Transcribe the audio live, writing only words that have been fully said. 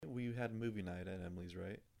had movie night at Emily's,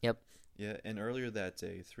 right? Yep. Yeah, and earlier that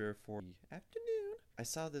day, 3 or 4 afternoon, I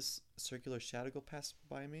saw this circular shadow go past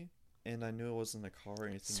by me, and I knew it wasn't a car or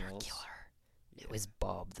anything else. Circular. It was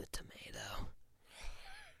Bob the tomato.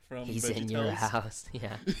 From He's in your house.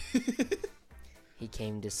 Yeah. He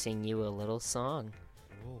came to sing you a little song.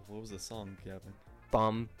 Oh, what was the song, Gavin?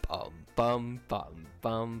 Bum, bum, bum, bum,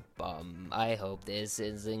 bum, bum. I hope this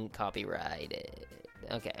isn't copyrighted.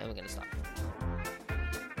 Okay, I'm gonna stop.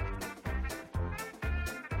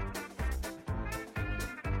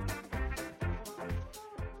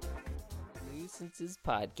 Nuisances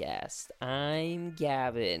Podcast. I'm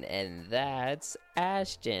Gavin, and that's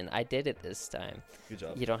Ashton. I did it this time. Good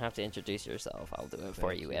job. You don't have to introduce yourself. I'll do it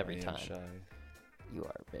for you every time. Shy. You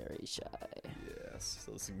are very shy. Yes,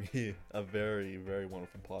 so this is going to be a very, very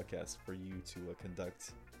wonderful podcast for you to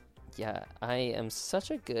conduct. Yeah, I am such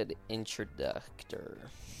a good introductor.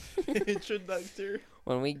 Introductor?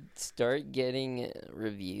 When we start getting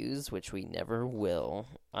reviews, which we never will,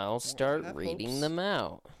 I'll start reading them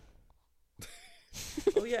out.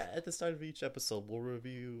 Oh yeah, at the start of each episode, we'll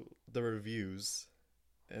review the reviews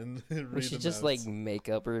and read We should them just, out. like, make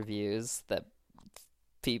up reviews that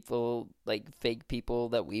people, like, fake people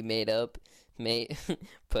that we made up may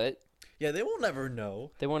put. Yeah, they won't ever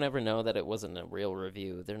know. They won't ever know that it wasn't a real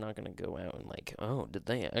review. They're not going to go out and like, oh, did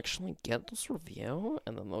they actually get this review?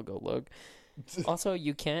 And then they'll go look. Also,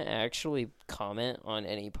 you can't actually comment on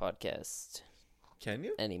any podcast. Can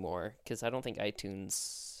you? Anymore, because I don't think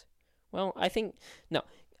iTunes... Well, I think... No,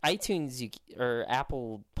 iTunes or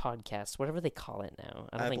Apple Podcasts, whatever they call it now.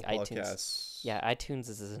 I don't think iTunes... Podcasts. Yeah, iTunes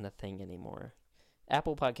isn't a thing anymore.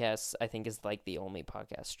 Apple Podcasts, I think, is like the only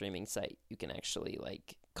podcast streaming site you can actually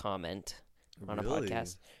like comment on a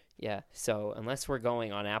podcast. Yeah, so unless we're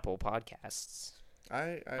going on Apple Podcasts,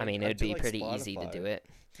 I mean, it'd be pretty easy to do it.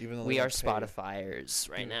 Even though we are Spotifyers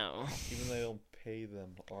right now. Even though they don't pay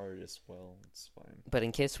them artists well, it's fine. But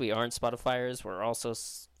in case we aren't Spotifyers, we're also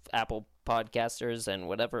Apple Podcasters and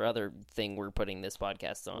whatever other thing we're putting this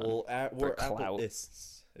podcast on. Well, we're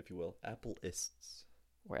Appleists, if you will. Appleists.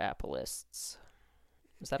 We're Appleists.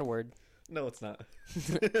 Is that a word? No, it's not.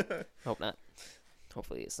 Hope not.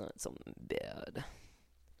 Hopefully it's not something bad.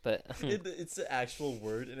 But it's an actual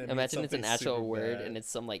word. And imagine it's an actual word and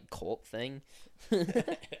it's some like cult thing.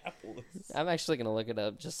 Appleists. I'm actually going to look it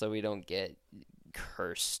up just so we don't get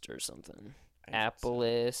cursed or something.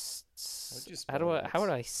 Appleists. How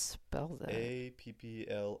would I spell that?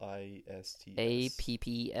 Appleists.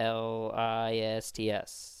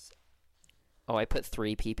 Appleists. Oh, I put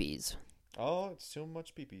 3 PPs. Oh, it's too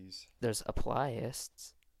much peepees. There's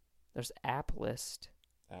applyists. There's applist.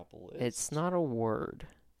 Applist. It's not a word.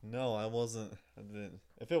 No, I didn't.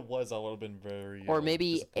 If it was, I would have been very. Or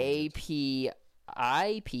maybe APIPLISTS.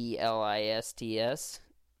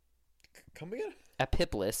 Come again?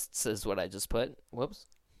 Apiplists is what I just put. Whoops.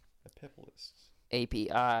 Apiplists.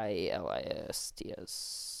 APILISTS.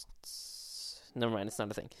 Never mind, it's not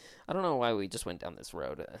a thing. I don't know why we just went down this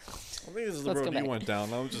road. I think this is the road you went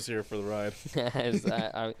down. I was just here for the ride.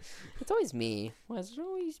 It's always me. Why is it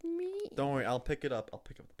always me? Don't worry, I'll pick it up. I'll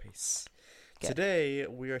pick up the pace. Okay. Today,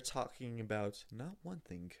 we are talking about not one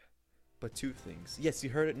thing, but 2 things. Yes, you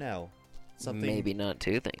heard it now. Maybe not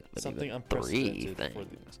 2 things, but something even unprecedented 3 for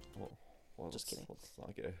things. Just kidding. Let's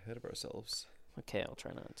not get ahead of ourselves. Okay, I'll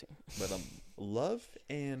try not to. But love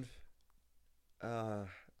and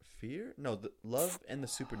fear? No, love and the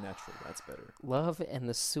supernatural. That's better. Love and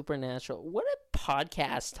the supernatural. What a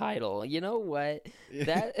podcast title. You know what?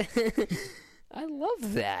 That I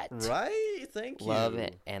love that. Right? Thank you. Love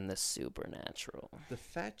and the supernatural. The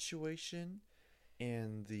fatuation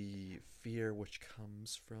and the fear which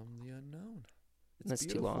comes from the unknown. That's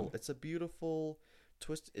beautiful. Too long. It's a beautiful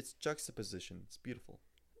twist. It's juxtaposition. It's beautiful.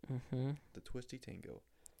 Mm-hmm. The twisty tango.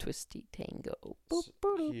 Twisty tango.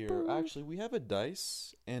 Here, actually, we have a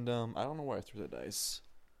dice, and I don't know where I threw the dice.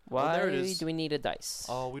 Why there it is. do we need a dice?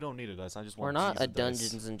 Oh, we don't need a dice. I just want. We're not to a use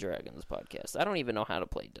Dungeons and Dragons podcast. I don't even know how to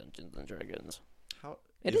play Dungeons and Dragons. How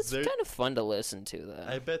it is kind of fun to listen to, though.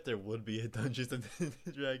 I bet there would be a Dungeons and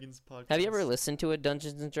Dragons podcast. Have you ever listened to a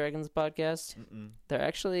Dungeons and Dragons podcast? Mm-mm. They're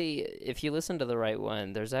actually, if you listen to the right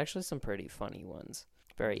one, there's actually some pretty funny ones.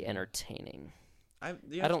 Very entertaining. I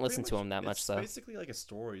don't listen to them that much, though. It's basically like a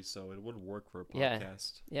story, so it would work for a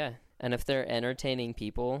podcast. Yeah. And if they're entertaining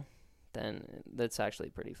people, then that's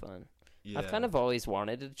actually pretty fun. Yeah. I've kind of always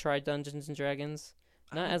wanted to try Dungeons and Dragons.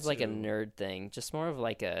 Not as like a nerd thing, just more of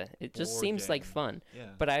like it just seems like fun. Yeah.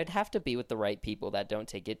 But I'd have to be with the right people that don't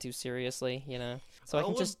take it too seriously, you know? So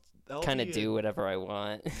I kind of do whatever I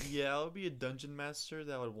want. Yeah, I would be a dungeon master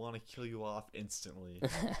that would want to kill you off instantly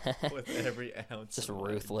with every ounce Just of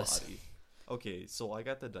ruthless. my body. Okay, so I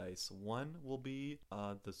got the dice. 1 will be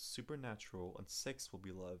the supernatural, and 6 will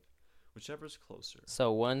be love, whichever's closer.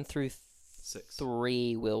 So 1 through 6.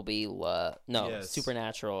 3 will be love. No, Yes.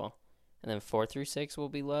 supernatural. And then 4 through 6 will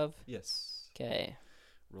be love? Yes. Okay.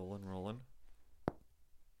 Rolling.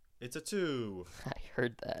 It's a 2. I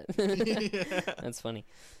heard that. Yeah. That's funny.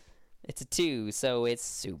 It's a 2, so it's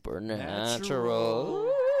supernatural.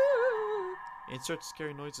 Natural. Insert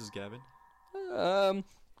scary noises, Gavin. I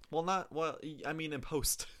mean in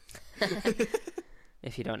post.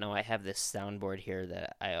 If you don't know, I have this soundboard here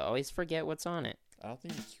that I always forget what's on it. I don't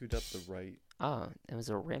think you queued up the right. Oh, it was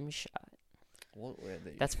a rim shot. What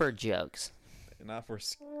That's for jokes. not for.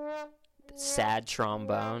 Sad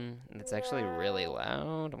trombone. It's actually really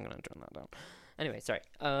loud. I'm gonna turn that down. Anyway, sorry.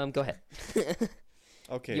 Go ahead.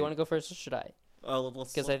 Okay. You want to go first, or should I?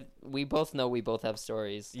 Because we both know we both have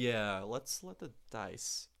stories. Yeah, let's let the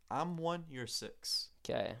dice. I'm 1, you're 6.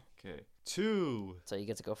 Okay. 2. So you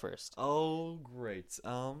get to go first. Oh, great.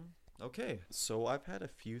 Okay. So I've had a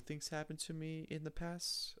few things happen to me in the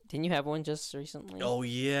past. Didn't you have one just recently? Oh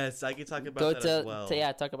yes, I can talk about that as well.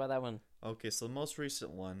 Yeah, talk about that one. Okay, so the most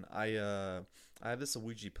recent one, I have this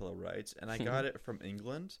Ouija pillow, right? And I got it from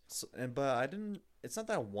England. But I didn't. It's not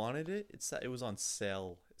that I wanted it. It's that it was on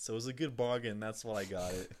sale, so it was a good bargain. That's why I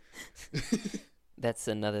got it. That's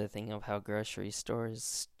another thing of how grocery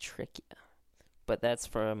stores trick you. But that's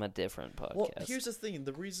from a different podcast. Well, here's the thing.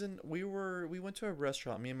 The reason we went to a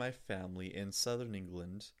restaurant, me and my family, in southern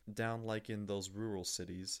England, down like in those rural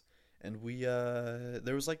cities, and we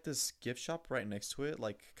there was like this gift shop right next to it,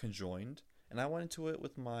 like conjoined, and I went into it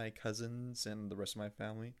with my cousins and the rest of my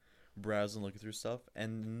family, browsing, looking through stuff,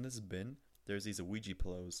 and in this bin there's these Ouija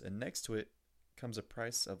pillows, and next to it comes a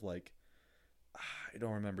price of like, I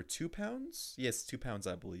don't remember, £2? Yes, £2,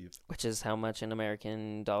 I believe. Which is how much in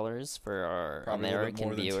American dollars for our Probably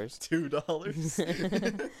American viewers?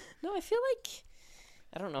 $2. No, I feel like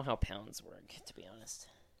I don't know how pounds work, to be honest.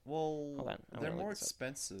 Well, Hold on, they're more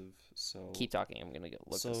expensive, so keep talking. I'm gonna go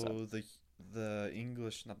look this up. So the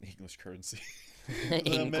English, not the English currency.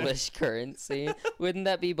 English currency. Wouldn't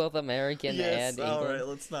that be both American and England? All right,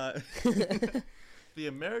 let's not. The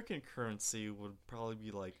American currency would probably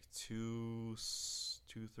be like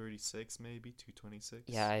 236, maybe 226.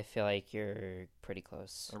 Yeah, I feel like you're pretty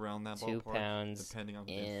close. Around that £2 ballpark, depending on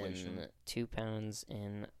inflation. £2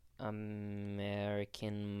 in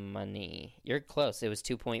American money. You're close. It was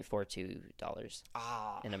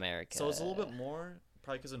 $2.42 in America. So it's a little bit more,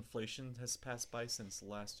 probably because inflation has passed by since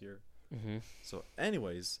last year. Mm-hmm. So,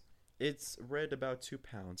 anyways, it's read about £2.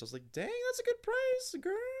 I was like, dang, that's a good price,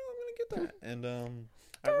 girl. I'm gonna get that. And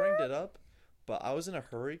I rang it up, but I was in a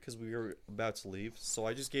hurry because we were about to leave. So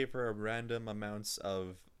I just gave her a random amounts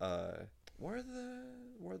of what are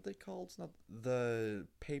they called? Not the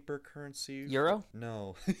paper currency. Euro?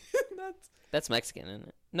 No, not. That's Mexican, isn't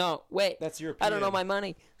it? No, wait. That's European. I don't know my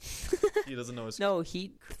money. He doesn't know his. No,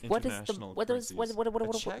 he. What is the what is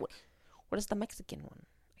currencies. what is the Mexican one?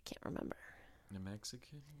 I can't remember. The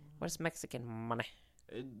Mexican. What is Mexican money?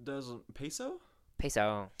 It doesn't peso.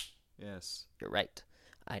 Peso. Yes. You're right.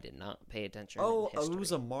 I did not pay attention. Oh, in history. it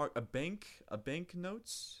was a bank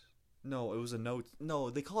notes. No, it was a note. No,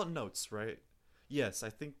 they call it notes, right? Yes, I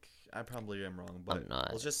think I probably am wrong, but I'm not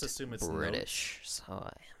let's just assume it's British.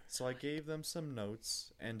 Notes. So I gave them some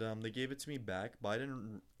notes, and they gave it to me back, but I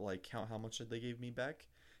didn't like count how much they gave me back.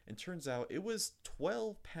 And turns out it was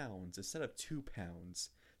 £12 instead of £2.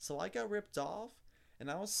 So I got ripped off, and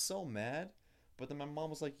I was so mad. But then my mom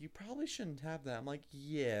was like, "You probably shouldn't have that." I'm like,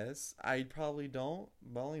 "Yes, I probably don't,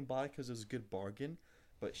 but I only bought it because it was a good bargain."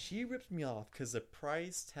 But she ripped me off because the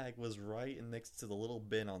price tag was right next to the little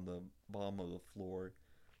bin on the bottom of the floor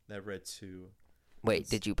that read 2. Wait,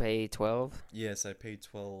 did you pay 12? Yes, I paid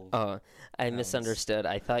 12. Oh, I misunderstood.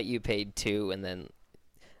 I thought you paid 2, and then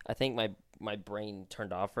I think my brain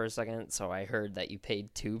turned off for a second, so I heard that you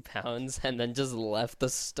paid £2 and then just left the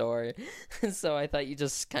store. So I thought you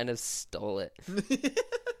just kind of stole it.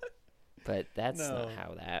 But that's not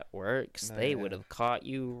how that works. No, they would have caught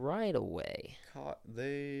you right away.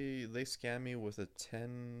 They scammed me with a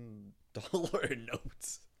 $10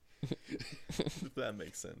 note. If that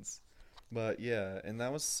makes sense. But yeah, and I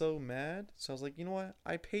was so mad. So I was like, you know what?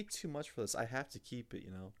 I paid too much for this. I have to keep it,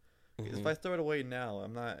 you know. Mm-hmm. If I throw it away now,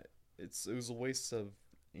 I'm not. It was a waste of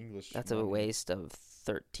English. That's money. a waste of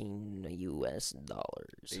 $13 US.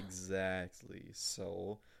 Exactly.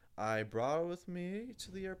 So I brought it with me to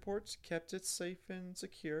the airport, kept it safe and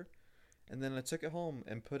secure, and then I took it home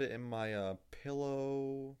and put it in my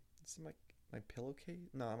pillow Is it my pillowcase?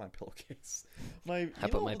 No, not my pillowcase. My I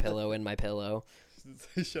put my pillow in my pillow.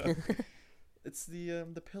 Shut up. It's the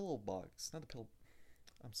pillow box, not the pillow.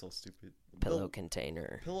 I'm so stupid. Pillow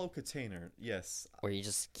container. Pillow container, yes. Where you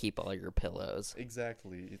just keep all your pillows.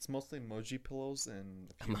 Exactly. It's mostly emoji pillows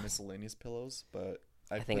and a few miscellaneous pillows, but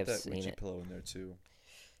I think put I've that Ouija seen it. pillow in there too.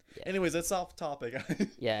 Yeah. Anyways, that's off topic.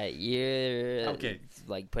 Yeah, you're Okay.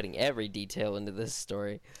 like putting every detail into this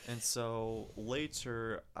story. And so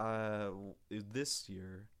later, this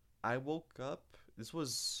year, I woke up. This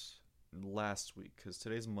was last week because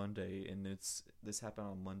today's Monday, and this happened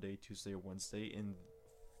on Monday, Tuesday, or Wednesday. In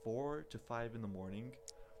 4 to 5 in the morning,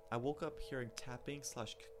 I woke up hearing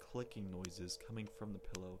tapping/clicking noises coming from the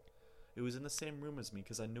pillow. It was in the same room as me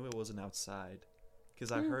because I knew it wasn't outside.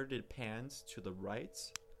 Because I heard it panned to the right,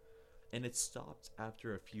 and it stopped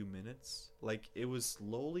after a few minutes. Like, it was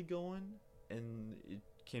slowly going, and it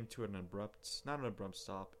came to not an abrupt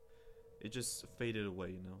stop. It just faded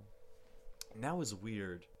away, you know? And that was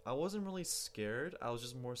weird. I wasn't really scared. I was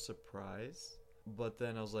just more surprised. But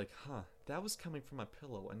then I was like, that was coming from my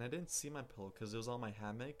pillow. And I didn't see my pillow because it was on my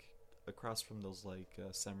hammock across from those, like,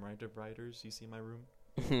 samurai dividers you see in my room.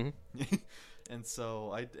 And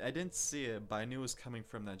so I didn't see it, but I knew it was coming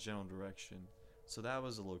from that general direction. So that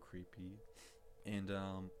was a little creepy. And,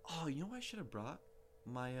 you know what I should have brought?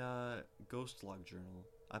 My ghost log journal.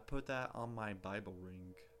 I put that on my Bible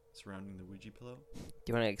ring surrounding the Ouija pillow. Do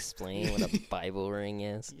you want to explain what a Bible ring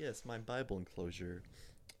is? Yes, my Bible enclosure.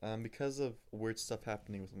 Because of weird stuff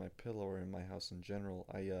happening with my pillow or in my house in general,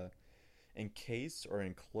 I encased or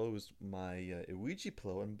enclosed my Ouija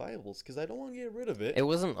pillow in Bibles because I don't want to get rid of it. It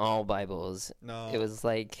wasn't all Bibles. No. It was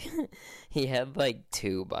like, he had like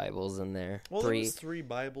 2 Bibles in there. Well, there was 3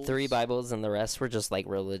 Bibles. 3 Bibles, and the rest were just like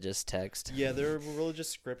religious text. Yeah, there were religious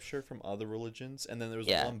scripture from other religions, and then there was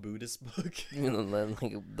one Buddhist book.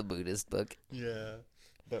 Like the Buddhist book. Yeah,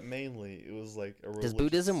 but mainly it was like a religious... Does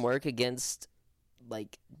Buddhism work against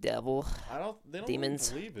like devil? They don't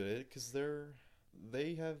demons? really believe it because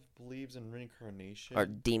they have believes in reincarnation. Are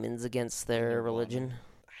demons against their religion?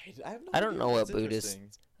 I don't know what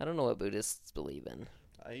Buddhists believe in.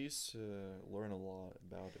 I used to learn a lot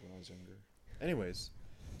about it when I was younger. Anyways,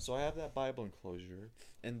 so I have that Bible enclosure,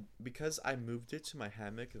 and because I moved it to my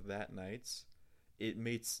hammock that night, it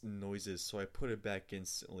made noises, so I put it back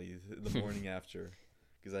instantly the morning after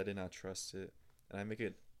because I did not trust it. And I make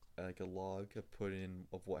it like a log I put in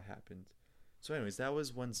of what happened. So anyways, that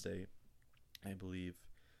was Wednesday, I believe.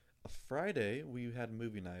 A Friday, we had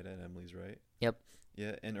movie night at Emily's, right? Yep.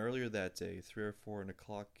 Yeah, and earlier that day, 3 or 4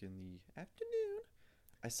 o'clock in the afternoon,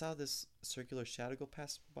 I saw this circular shadow go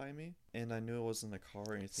past by me, and I knew it wasn't a car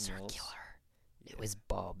or anything else. Circular. It was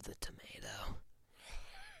Bob the tomato.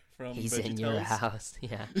 From He's in your house.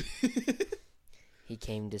 Yeah. He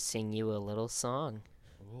came to sing you a little song.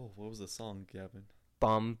 Oh, what was the song, Gavin?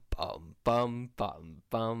 Bum, bum, bum, bum,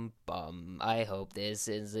 bum, bum. I hope this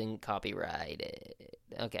isn't copyrighted.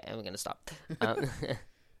 Okay, I'm going to stop. And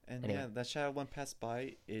anyway. yeah, that shadow went past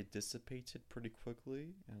by. It dissipated pretty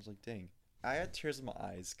quickly. And I was like, dang. I had tears in my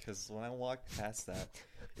eyes because when I walked past that,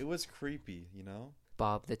 it was creepy, you know?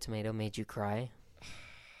 Bob the tomato made you cry?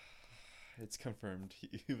 It's confirmed.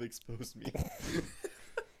 You've exposed me.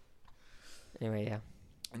 Anyway, yeah.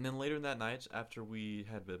 And then later in that night, after we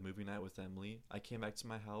had a movie night with Emily, I came back to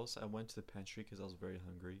my house. I went to the pantry because I was very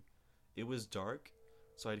hungry. It was dark,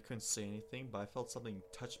 so I couldn't say anything, but I felt something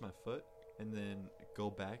touch my foot and then go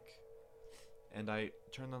back. And I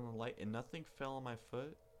turned on the light, and nothing fell on my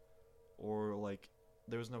foot, or like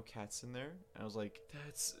there was no cats in there. I was like,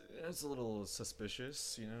 that's a little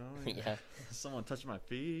suspicious, you know? Yeah. Someone touched my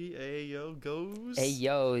feet. Hey, yo, goes. Hey,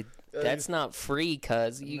 yo, that's not free,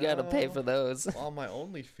 cuz. You gotta pay for those. On my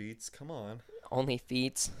only feet, come on. Only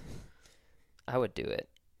feet? I would do it.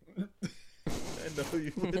 I know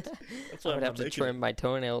you would. That's I would have to trim my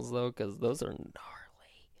toenails, though, because those are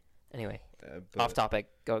gnarly. Anyway, off topic.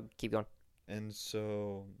 Keep going. And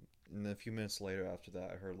so, and a few minutes later after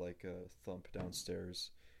that, I heard like a thump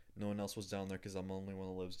downstairs. No one else was down there because I'm the only one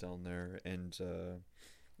that lives down there. And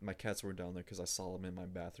my cats were down there because I saw them in my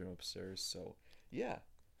bathroom upstairs. So, yeah.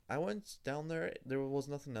 I went down there. There was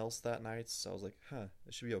nothing else that night. So I was like,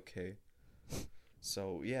 it should be okay.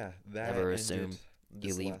 So, yeah. That Never assume you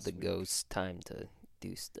this leave the week. ghost time to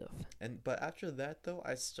do stuff. But after that, though,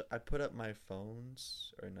 I put up my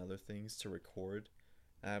phones and other things to record.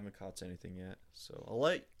 I haven't caught anything yet, so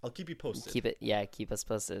I'll keep you posted. Keep us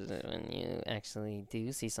posted when you actually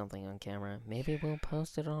do see something on camera. Maybe we'll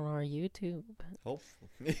post it on our YouTube.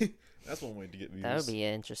 Hopefully. That's one way to get views. That would be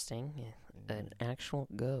interesting. An actual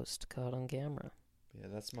ghost caught on camera. Yeah,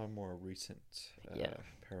 that's my more recent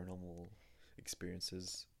paranormal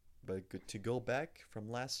experiences. But good to go back from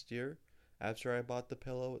last year, after I bought the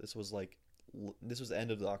pillow, this was the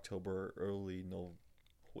end of the October,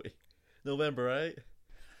 November, right?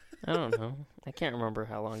 I don't know. I can't remember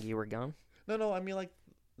how long you were gone. No, I mean like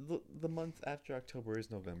the month after October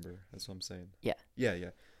is November. That's what I'm saying. Yeah.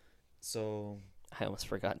 Yeah. So I almost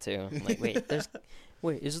forgot too. I'm like,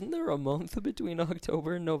 wait, isn't there a month between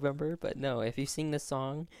October and November? But no, if you sing the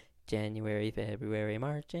song, January, February,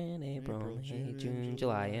 March, and April, May, June,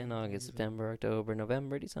 July, and August, September, October,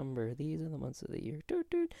 November, December. These are the months of the year. Doot,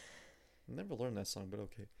 doot. I never learned that song, but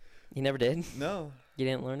okay. You never did? No. You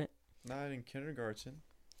didn't learn it? Not in kindergarten.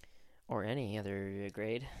 Or any other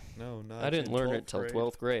grade? No, not. I didn't learn it till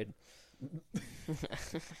 12th grade.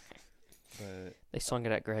 But they sung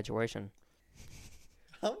it at graduation.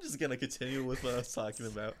 I'm just gonna continue with what I was talking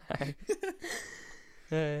about.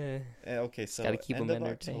 Okay, so gotta keep end them of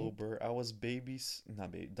entertained. October, I was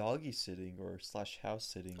doggy sitting or / house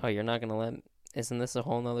sitting. Oh, you're not gonna let? Isn't this a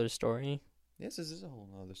whole nother story? Yes, this is a whole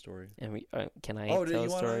other story. And can I tell tell a a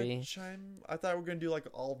story? Chime? I thought we were gonna do like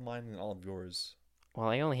all of mine and all of yours. Well,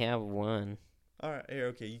 I only have one. All right, here,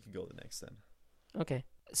 okay, you can go the next then. Okay,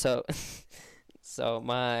 so,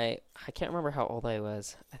 I can't remember how old I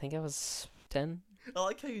was. I think I was 10. I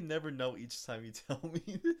like how you never know each time you tell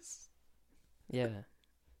me this. Yeah,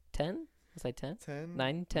 10. Was I 10? 10.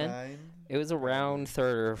 9, 10. 9. It was around 3rd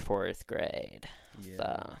or 4th grade.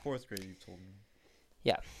 Yeah, 4th grade. You told me.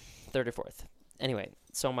 Yeah, 3rd or 4th. Anyway,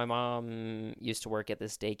 so my mom used to work at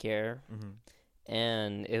this daycare,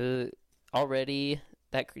 and it was already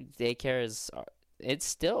that daycare it's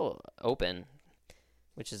still open,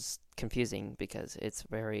 which is confusing because it's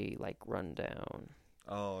very like run down.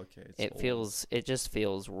 Oh, okay. It just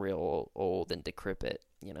feels real old and decrepit,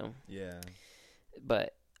 you know. Yeah.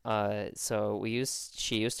 But so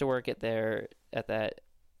she used to work at that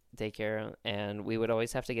daycare, and we would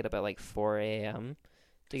always have to get up at like 4 a.m.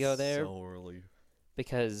 to go there. So early.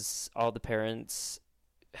 Because all the parents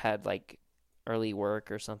had like early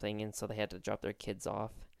work or something, and so they had to drop their kids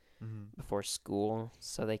off before school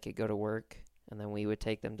so they could go to work, and then we would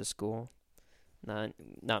take them to school.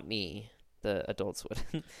 Not me. The adults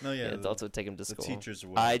would. No, yeah. The adults would take them to school. The teachers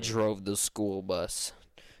would. I drove the school bus.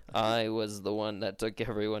 I was the one that took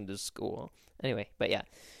everyone to school. Anyway, but yeah.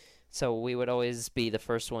 So we would always be the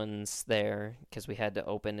first ones there because we had to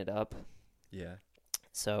open it up. Yeah.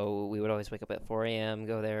 So we would always wake up at 4 a.m.,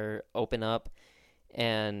 go there, open up,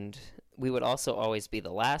 and we would also always be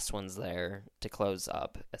the last ones there to close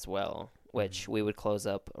up as well, which we would close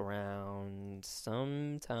up around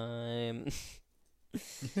sometime.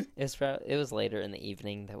 It was later in the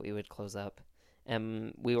evening that we would close up,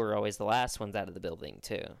 and we were always the last ones out of the building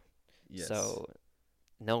too. Yes. So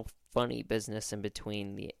no funny business in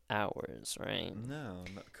between the hours, right? No,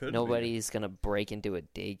 nobody's gonna break into a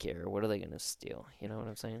daycare. What are they gonna steal? You know what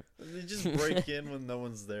I'm saying? They just break in when no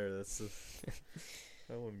one's there.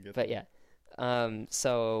 I wouldn't get. But yeah,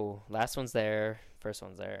 so last one's there, first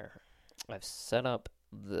one's there. I've set up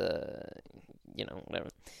whatever.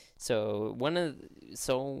 So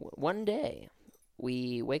one day,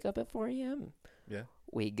 we wake up at 4 a.m. Yeah.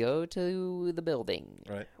 We go to the building.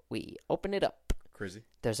 Right. We open it up. Crazy.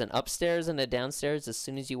 There's an upstairs and a downstairs as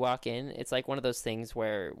soon as you walk in. It's like one of those things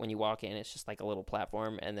where when you walk in, it's just like a little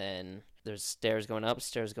platform, and then there's stairs going up,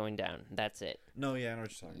 stairs going down. That's it. No, yeah, I know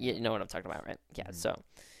what you're talking about. You know what I'm talking about, right? Yeah, so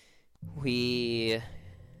we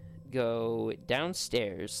go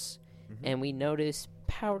downstairs, and we notice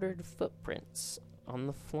powdered footprints on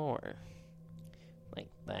the floor. Like,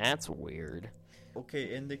 that's weird.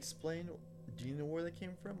 Okay, and explain, do you know where they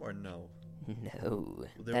came from, or no? No.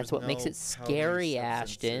 That's what makes it scary,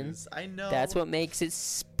 Ashton. I know. That's what makes it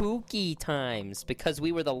spooky times, because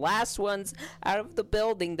we were the last ones out of the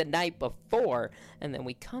building the night before, and then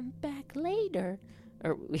we come back later,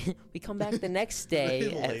 or we come back the next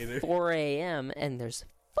day at 4 a.m., and there's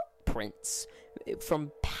footprints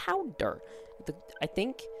from powder. I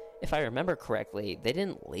think, if I remember correctly, they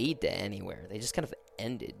didn't lead to anywhere. They just kind of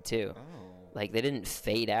ended, too. Oh. Like, they didn't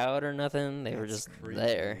fade out or nothing. They were just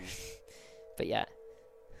there. But yeah.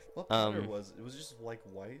 What powder was it? It was just like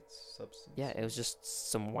white substance? Yeah, it was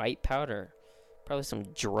just some white powder. Probably some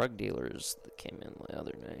drug dealers that came in the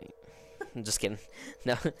other night. I'm just kidding.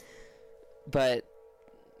 No. But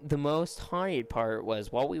the most haunted part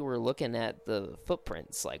was while we were looking at the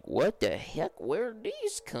footprints, like, what the heck? Where did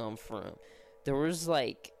these come from? There was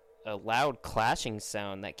like a loud clashing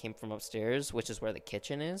sound that came from upstairs, which is where the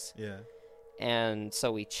kitchen is. Yeah. And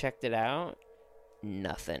so we checked it out.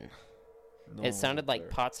 Nothing. No It one was sounded up like there.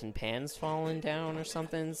 pots and pans falling down or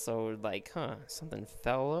something. So like, something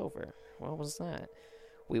fell over. What was that?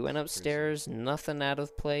 We went upstairs, nothing out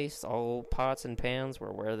of place. All pots and pans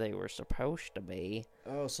were where they were supposed to be.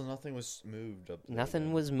 Oh, so nothing was moved up there. Nothing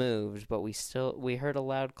then. was moved, but we heard a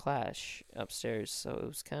loud clash upstairs, so it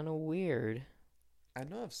was kind of weird. I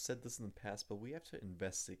know I've said this in the past, but we have to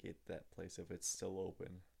investigate that place if it's still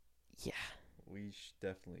open. Yeah. We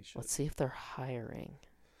definitely should. Let's see if they're hiring.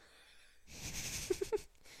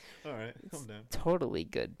 All right, calm down. Totally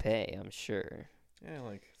good pay, I'm sure. Yeah,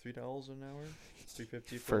 like $3 an hour,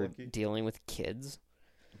 $3.50 For lucky. dealing with kids.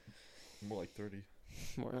 More like 30.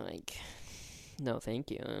 More like, no,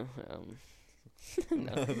 thank you. No,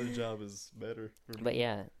 No. their job is better. But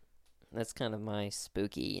yeah, that's kind of my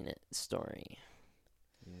spooky story.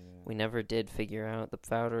 Yeah. We never did figure out the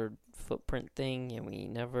powdered footprint thing, and we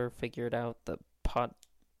never figured out the pot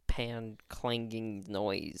pan clanging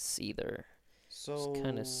noise either. So, It's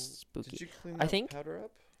kind of spooky. did you clean I that think- powder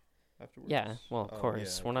up afterwards? Yeah, well, of Oh,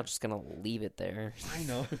 course. yeah, We're not okay. just going to leave it there. I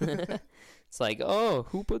know. It's like, oh,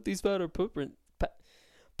 who put these powdered footprints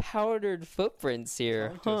here?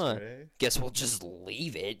 Talk to us, Huh. Ray. Guess we'll just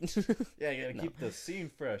leave it. Yeah, you gotta No. keep the scene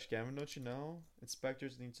fresh, Gavin. Don't you know?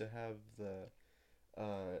 Inspectors need to have the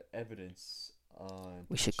evidence on.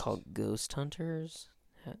 We should call ghost hunters.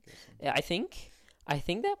 Guessing. Yeah, I think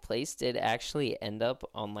that place did actually end up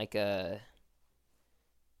on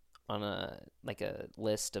a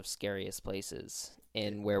list of scariest places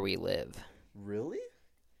in where we live. Really?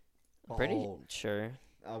 I'm pretty Oh, sure.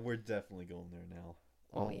 we're definitely going there now.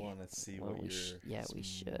 Oh, I yeah. want to see Well, what we you're we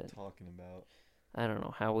should. talking about. I don't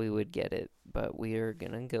know how we would get it, but we are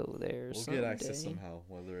gonna go there We'll someday. get access somehow,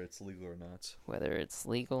 whether it's legal or not. Whether it's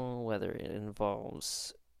legal, whether it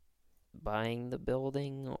involves buying the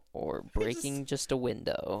building or breaking just a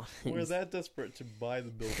window. We're that desperate to buy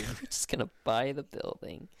the building. We're just gonna buy the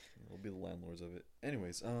building. We'll be the landlords of it.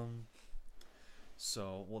 Anyways,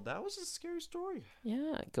 so well, that was a scary story.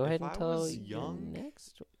 Yeah, go If ahead and I tell was your young-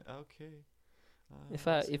 next. Okay.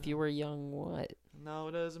 If you were young, what? No,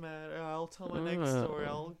 it doesn't matter. I'll tell my next story.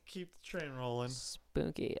 I'll keep the train rolling.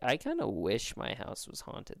 Spooky. I kind of wish my house was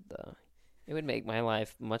haunted, though. It would make my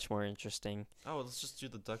life much more interesting. Oh, let's just do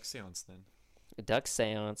the duck seance then. A duck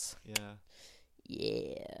seance. Yeah,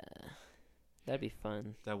 Yeah. That'd be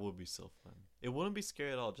fun. that would be so fun. It wouldn't be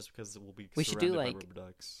scary at all, just because it will be We should do, surrounded by like, rubber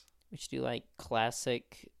ducks. We should do,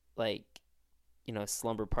 classic,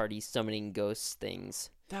 slumber party summoning ghosts things.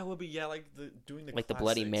 That would be doing the Like the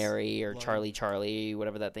Bloody classics. Mary or Bloody- Charlie,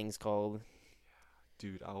 whatever that thing's called.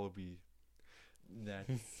 Dude, I would be. That'd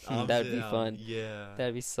be fun. Yeah,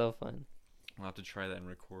 That'd be so fun. I'll have to try that and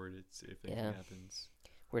record it, see if anything Yeah. happens.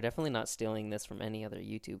 We're definitely not stealing this from any other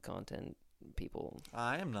YouTube content. People,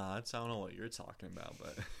 I am not. I don't know what you're talking about,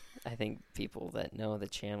 but I think people that know the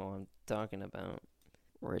channel I'm talking about,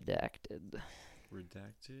 redacted.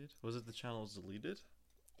 redacted. Was it the channel was deleted?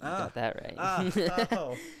 You got that right.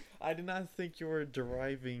 Oh, I did not think you were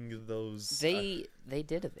deriving those. They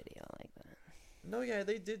did a video like that. No, yeah,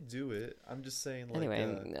 they did do it. I'm just saying, like.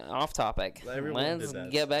 Anyway, off topic. everyone did Let's that.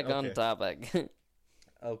 get back on Okay. topic.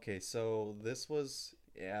 Okay, so this was.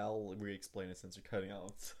 Yeah, I'll re-explain it since you're cutting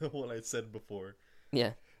out what I said before.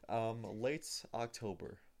 Yeah. Late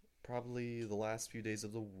October, probably the last few days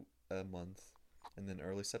of the month, and then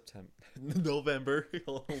early September, November.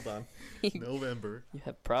 Hold on, November. You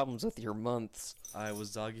have problems with your months. I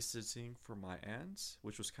was doggy sitting for my aunt,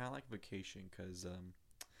 which was kind of like vacation because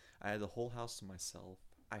I had the whole house to myself.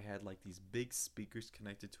 I had like these big speakers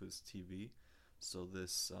connected to his TV, so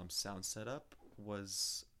this sound setup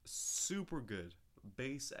was super good.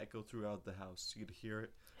 Bass echo throughout the house. You could hear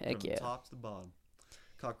it Heck from yeah. top to the bottom.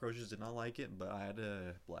 Cockroaches did not like it, but I had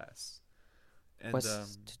a blast. And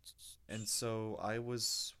What's- and so I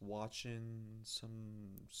was watching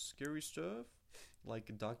some scary stuff,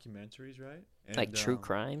 like documentaries, right? And, like true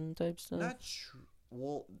crime type stuff? Not true.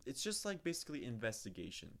 Well, it's just like basically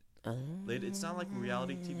investigation. It's not like a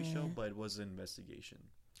reality TV show, but it was an investigation.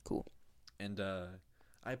 Cool. And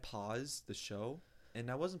I paused the show,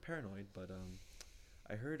 and I wasn't paranoid, but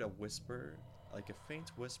I heard a whisper, like a faint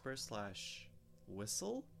whisper /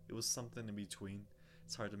 whistle. It was something in between.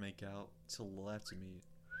 It's hard to make out. To the left of me,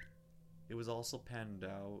 it was also panned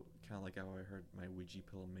out, kind of like how I heard my Ouija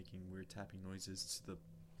pillow making weird tapping noises to the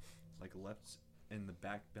left in the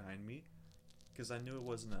back behind me, because I knew it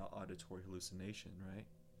wasn't an auditory hallucination, right?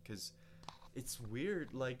 Because it's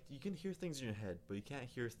weird. Like, you can hear things in your head, but you can't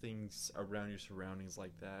hear things around your surroundings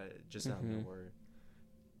like that just out of Mhm. nowhere.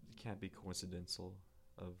 It can't be coincidental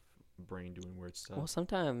of brain doing weird stuff. Well,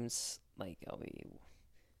 sometimes, I'll be,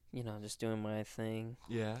 just doing my thing.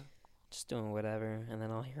 Yeah. just doing whatever, and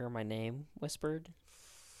then I'll hear my name whispered,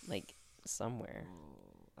 like somewhere.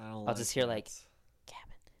 I'll just hear like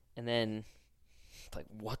Gavin, and then like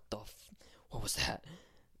what what was that?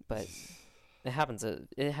 But it happens.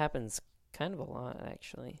 It happens kind of a lot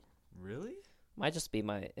actually. Really? It might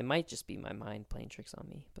just be my mind playing tricks on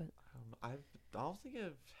me, but I don't think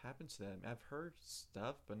it happened to that. I've heard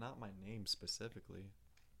stuff, but not my name specifically.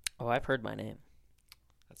 oh, I've heard my name.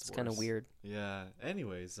 That's It's kind of weird. Yeah.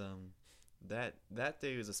 Anyways, that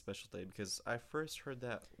day was a special day because I first heard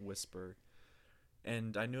that whisper,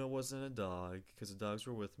 and I knew it wasn't a dog because the dogs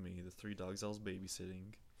were with me, the 3 dogs I was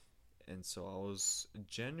babysitting, and so I was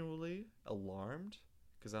genuinely alarmed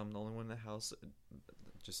because I'm the only one in the house,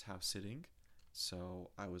 just house sitting.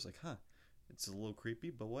 So I was like, huh, it's a little creepy,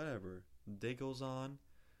 but whatever. The day goes on.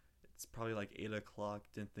 It's probably like 8 o'clock.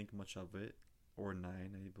 Didn't think much of it, or 9,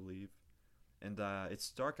 I believe. And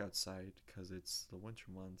it's dark outside because it's the winter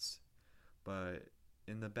months. But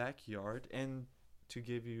in the backyard, and to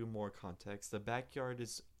give you more context, the backyard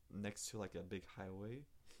is next to like a big highway.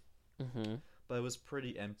 Mm-hmm. But it was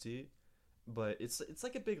pretty empty. But it's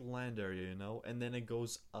like a big land area, you know? And then it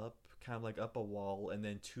goes up, kind of like up a wall, and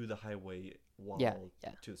then to the highway wall, Yeah.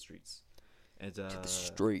 to the streets. And To the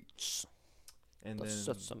streets. and The then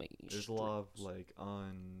Sesame there's a lot of Streets.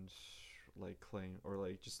 like claim or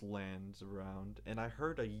like just land around, and I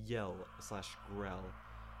heard a yell slash growl.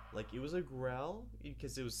 Like it was a growl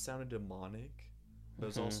because it was sounded demonic, but it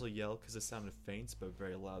was Mhm. also a yell because it sounded faint but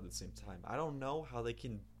very loud at the same time. I don't know how they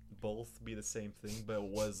can both be the same thing, but it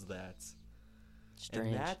was that. Strange.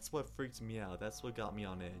 And that's what freaked me out. That's what got me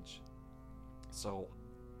on edge. So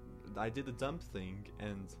I did the dumb thing,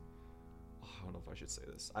 and I don't know if I should say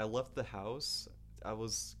this. I left the house. I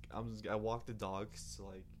walked the dogs to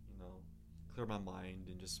like, clear my mind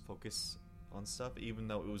and just focus on stuff, even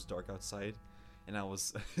though it was dark outside, and I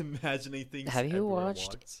was imagining things. Have you everywhere I watched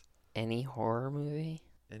walked. any horror movie?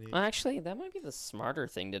 Well, actually, that might be the smarter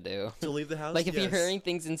thing to do. To leave the house? Like if you're Yes. hearing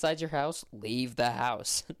things inside your house, leave the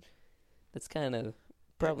house. That's kind of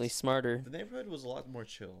probably smarter. The neighborhood was a lot more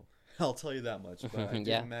chill. I'll tell you that much. But I did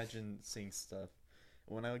Yeah. imagine seeing stuff.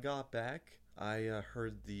 When I got back, I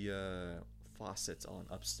heard the faucet on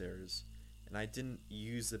upstairs, and I didn't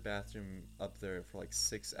use the bathroom up there for like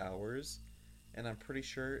 6 hours. And I'm pretty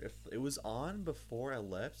sure if it was on before I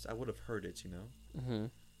left, I would have heard it, Mm-hmm.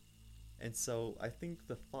 And so I think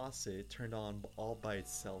the faucet turned on all by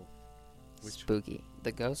itself. Which, Spooky.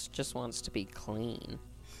 The ghost just wants to be clean.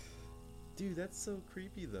 dude, that's so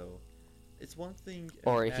creepy though. It's one thing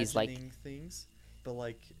Or if he's like, imagining things, but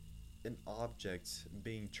like an object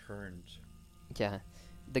being turned. yeah,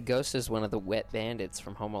 the ghost is one of the wet bandits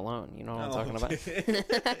from Home Alone. You know what I'm talking about?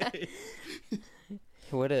 Okay.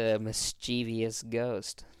 What a mischievous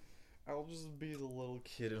ghost. I'll just be the little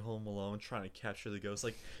kid at Home Alone trying to capture the ghost.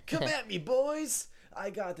 Like, come at me, boys! I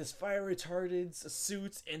got this fire retardant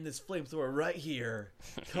suit and this flamethrower right here.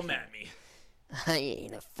 Come at me. I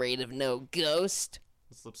ain't afraid of no ghost.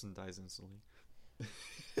 Slips and dies instantly.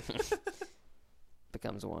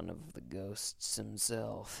 Becomes one of the ghosts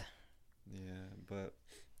himself. Yeah, but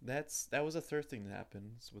that was the third thing that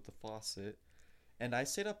happens with the faucet. And I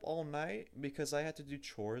stayed up all night because I had to do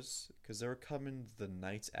chores because they were coming the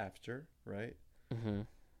nights after, right? Mm-hmm.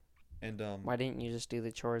 And Why didn't you just do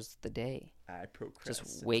the chores the day? I procrastinated.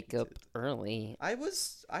 Just wake up early. I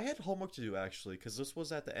had homework to do actually because this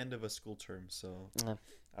was at the end of a school term, so Uh.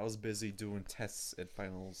 I was busy doing tests and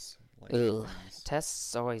finals. Like, Ugh. things.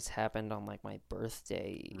 Tests always happened on like my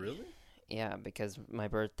birthday. Really? Yeah, because my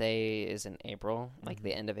birthday is in April, like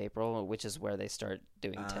the end of April, which is where they start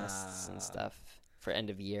doing tests and stuff for end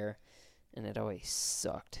of year, and it always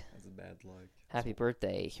sucked. That's a bad luck. Happy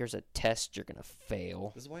birthday! Here's a test you're gonna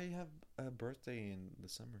fail. This is why you have a birthday in the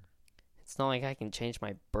summer. It's not like I can change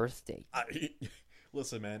my birthday.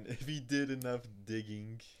 Listen, man. If you did enough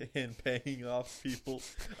digging and paying off people,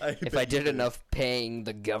 If I did enough paying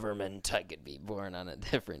the government, I could be born on a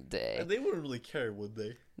different day. and they wouldn't really care, would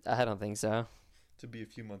they? I don't think so. To be a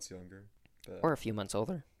few months younger, but Or a few months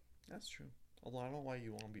older. that's true. Although I don't know why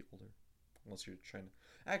you want to be older, unless you're trying to.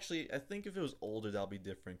 Actually, I think if it was older, that'll be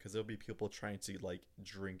different because there'll be people trying to like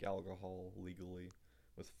drink alcohol legally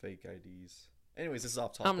with fake IDs. Anyways, this is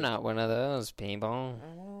off topic. I'm not one of those people.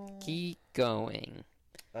 Oh. Keep going.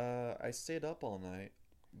 I stayed up all night,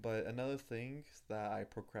 but another thing that I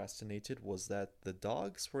procrastinated was that the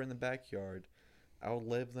dogs were in the backyard. I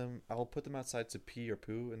would put them outside to pee or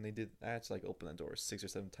poo, and I had to like open the door 6 or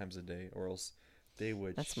 7 times a day, or else they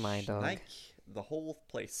would That's my dog. shnipe the whole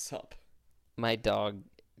place up. My dog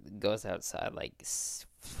goes outside like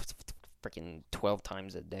freaking 12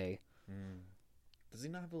 times a day. Does he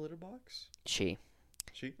not have a litter box? She.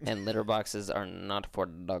 She? And litter boxes are not for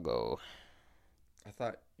doggo. I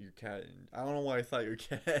thought your cat. I don't know why I thought your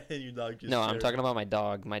cat and your dog just. No, I'm talking about my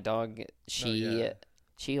dog. My dog, yeah.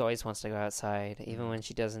 she always wants to go outside, even when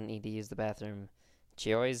she doesn't need to use the bathroom.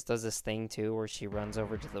 She always does this thing too, where she runs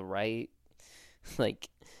over to the right, like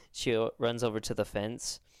she runs over to the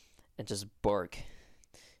fence, and just bark.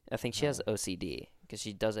 I think she has OCD because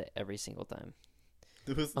she does it every single time.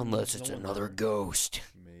 Unless it's another ghost.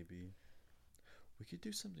 Maybe. We could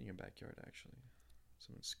do something in your backyard, actually.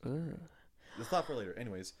 Something the thought for later.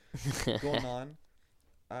 Anyways, going on.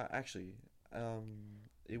 Actually,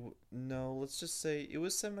 no. Let's just say it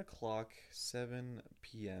was 7 o'clock, 7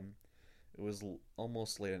 p.m. It was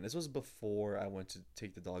almost late, and this was before I went to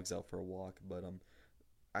take the dogs out for a walk. But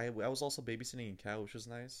I was also babysitting a cat, which was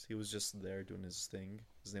nice. He was just there doing his thing.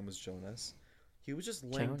 His name was Jonas. He was just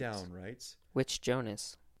laying down, right? Which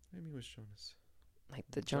Jonas? Maybe it was Jonas. Like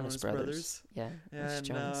the Jonas Brothers. Yeah. Which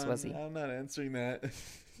Jonas was he? I'm not answering that.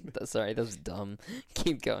 Sorry, that was dumb.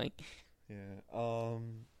 Keep going. Yeah.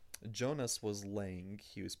 Jonas was laying.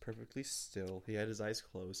 He was perfectly still. He had his eyes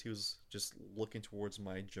closed. He was just looking towards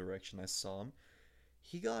my direction. I saw him.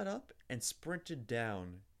 He got up and sprinted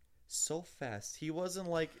down so fast. He wasn't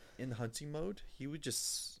like in hunting mode. He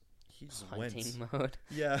just hunting went. Mode.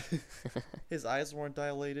 Yeah. His eyes weren't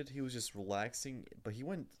dilated. He was just relaxing, but he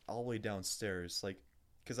went all the way downstairs, like,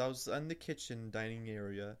 because I was in the kitchen dining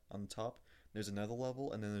area on the top. There's another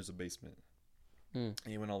level, and then there's a basement. And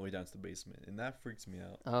he went all the way down to the basement, and that freaks me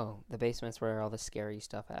out. Oh, the basement's where all the scary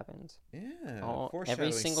stuff happens. Yeah,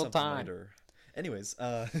 every single time. Later. Anyways,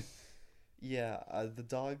 yeah, the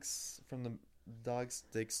dogs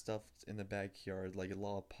dig stuff in the backyard, like a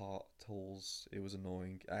lot of potholes. It was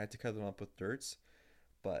annoying. I had to cover them up with dirt,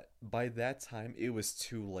 but by that time it was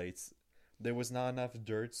too late. There was not enough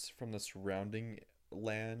dirt from the surrounding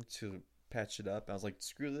land to patch it up. I was like,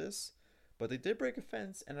 screw this. But they did break a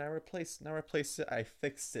fence, and I replaced it. I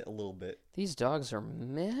fixed it a little bit. These dogs are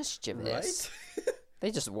mischievous. Right? They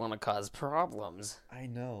just want to cause problems. I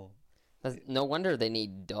know. No wonder they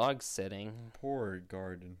need dog sitting. Poor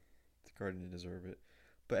garden. The garden didn't deserve it.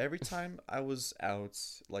 But every time I was out,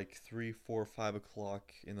 like 3, 4, 5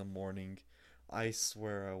 o'clock in the morning, I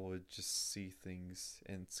swear I would just see things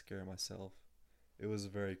and scare myself. It was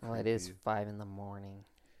very creepy. Well, it is 5 in the morning.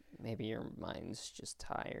 Maybe your mind's just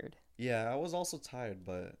tired. Yeah, I was also tired,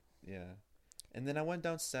 but yeah. And then I went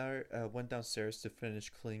downstairs to finish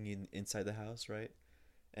cleaning inside the house, right?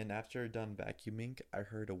 And after done vacuuming, I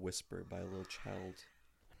heard a whisper by a little child.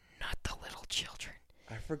 Not the little children.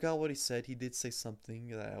 I forgot what he said. He did say something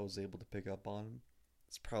that I was able to pick up on.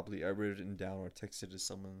 It's probably I written it down or texted it to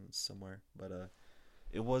someone somewhere. But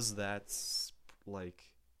it was that like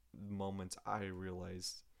moment I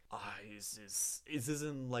realized. This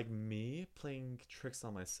isn't like me playing tricks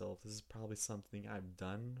on myself. This is probably something I've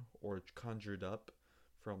done or conjured up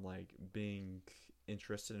from like being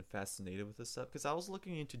interested and fascinated with this stuff. Because I was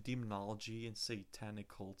looking into demonology and satanic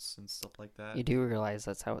cults and stuff like that. You do realize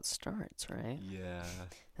that's how it starts, right? Yeah.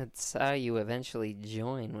 That's how you eventually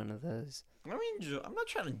join one of those. I mean, I'm not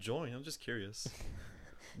trying to join. I'm just curious.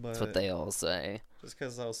 But that's what they all say. Just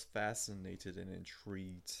because I was fascinated and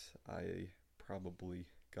intrigued, I probably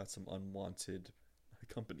got some unwanted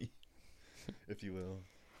company, if you will.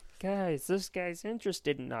 Guys, this guy's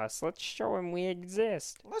interested in us. Let's show him we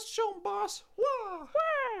exist. Let's show him, boss. Wah!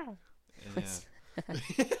 Wah!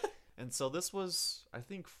 Yeah. And so this was, I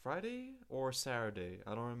think, Friday or Saturday.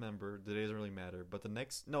 I don't remember. The day doesn't really matter. But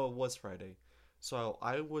it was Friday. So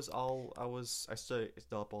I stayed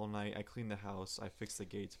up all night. I cleaned the house. I fixed the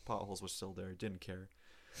gates. Potholes were still there. Didn't care.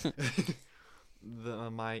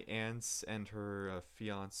 My aunts and her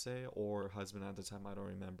fiance or husband at the time, I don't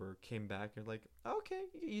remember, came back and like, okay,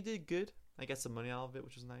 you did good. I got some money out of it,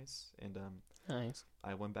 which was nice. And nice.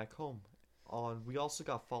 I went back home. We also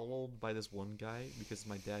got followed by this one guy because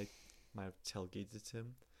my dad might have tailgated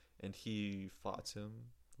him, and he fought him,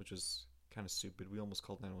 which was kind of stupid. We almost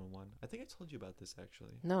called 911. I think I told you about this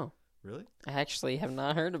actually. No. Really? I actually have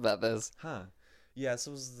not heard about this. Huh. Yeah,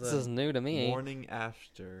 so it was this is new to me. Morning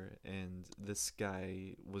after, and this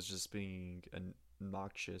guy was just being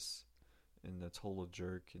obnoxious and a total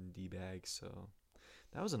jerk and D-bag, so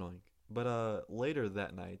that was annoying. But later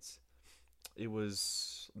that night, it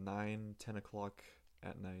was 9, 10 o'clock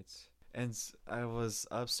at night, and I was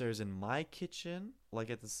upstairs in my kitchen, like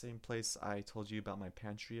at the same place I told you about my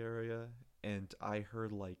pantry area, and I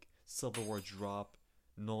heard like silverware drop.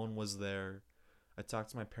 No one was there. I talked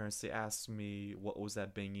to my parents. They asked me what was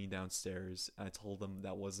that banging downstairs, and I told them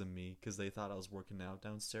that wasn't me because they thought I was working out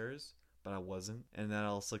downstairs, but I wasn't. And that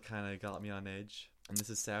also kind of got me on edge. and this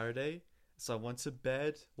is Saturday. So I went to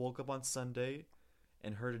bed, woke up on Sunday,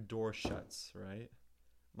 and heard a door shut. Right.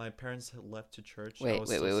 My parents had left to church. Wait.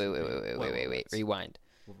 Rewind.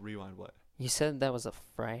 Rewind what? You said that was a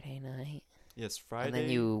Friday night? Yes, Friday. And then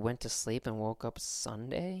you went to sleep and woke up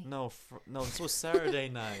Sunday? No, this was Saturday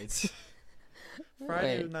night.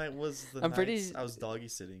 Friday night was the night I was doggy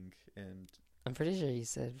sitting, and I'm pretty sure you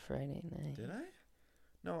said Friday night. Did I?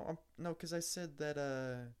 No, because I said that.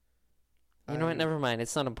 You know what? Never mind.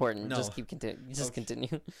 It's not important. No. Just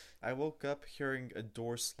continue. I woke up hearing a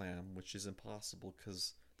door slam, which is impossible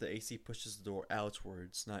because the AC pushes the door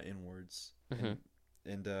outwards, not inwards. Mm-hmm.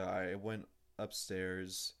 And I went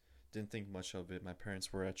upstairs. Didn't think much of it. My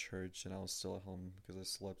parents were at church, and I was still at home because I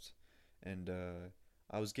slept. And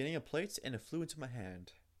I was getting a plate, and it flew into my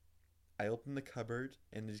hand. I opened the cupboard,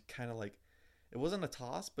 and it kind of like, it wasn't a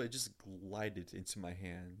toss, but it just glided into my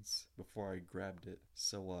hands before I grabbed it.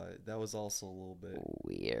 So that was also a little bit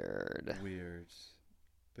weird.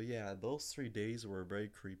 But yeah, those 3 days were very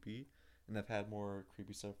creepy, and I've had more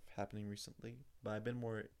creepy stuff happening recently. But I've been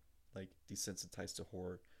more like desensitized to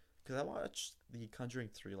horror. Because I watched The Conjuring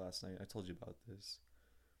 3 last night. I told you about this.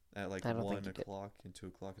 At like 1 o'clock and 2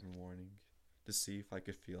 o'clock in the morning. To see if I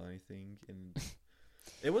could feel anything. And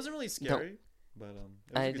it wasn't really scary. No. But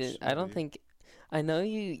it was I don't think... I know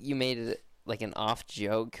you made it like an off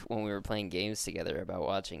joke when we were playing games together about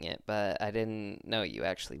watching it. But I didn't know you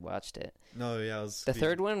actually watched it. No, yeah. The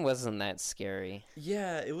third one wasn't that scary.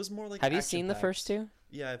 Yeah, it was more like... Have you seen the first two?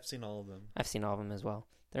 Yeah, I've seen all of them. I've seen all of them as well.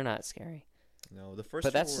 They're not scary. No, the first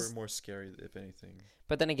two were more scary, if anything.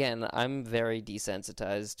 But then again, I'm very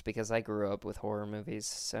desensitized because I grew up with horror movies,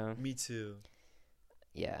 so... Me too.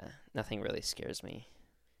 Yeah, nothing really scares me.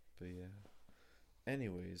 But yeah.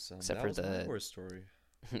 Anyways, except that for was my horror story.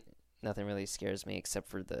 Nothing really scares me except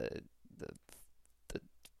for the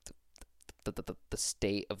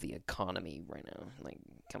state of the economy right now. Like,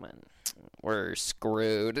 come on. We're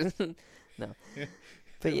screwed. No.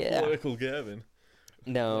 But yeah. Political Gavin.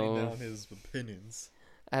 No. Laying down his opinions.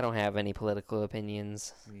 I don't have any political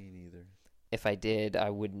opinions. Me neither. If I did, I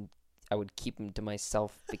would keep them to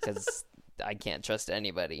myself because I can't trust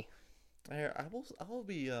anybody. I will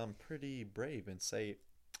be pretty brave and say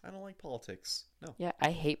I don't like politics. No. Yeah, I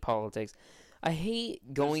hate politics. I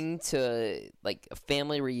hate going to like a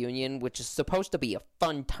family reunion, which is supposed to be a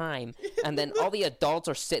fun time, and then all the adults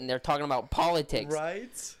are sitting there talking about politics.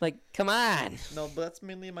 Right? Like, come on. No, but that's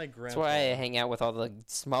mainly my grandpa. That's why I hang out with all the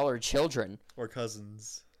smaller children. Or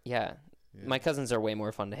cousins. Yeah. My cousins are way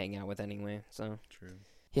more fun to hang out with anyway, so. True.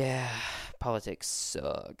 Yeah, politics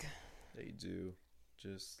suck. They do.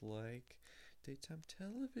 Just like daytime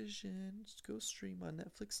television. Just go stream on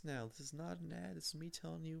Netflix now. This is not an ad. This is me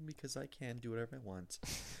telling you because I can do whatever I want.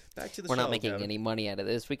 Back to the show. We're not making any money out of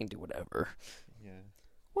this. We can do whatever. Yeah.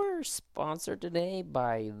 We're sponsored today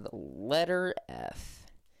by the letter F.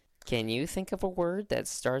 Can you think of a word that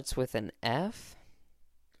starts with an F?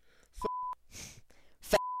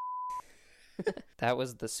 That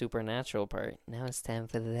was the supernatural part. Now it's time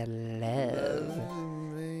for the love.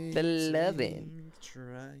 The loving.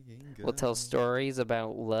 We'll tell stories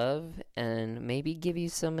about love and maybe give you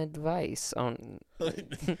some advice on...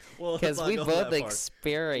 Because we both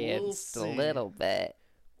experienced a little bit.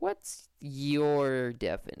 What's your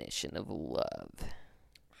definition of love?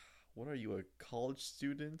 What are you, a college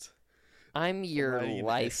student? I'm your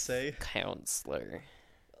life counselor.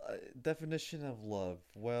 Definition of love.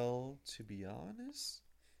 Well, to be honest,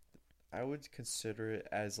 I would consider it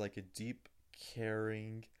as like a deep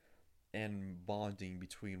caring and bonding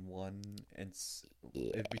between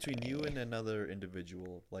between you and another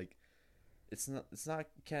individual. Like it's not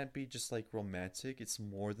can't be just like romantic. It's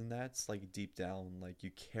more than that. It's like deep down, like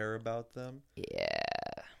you care about them.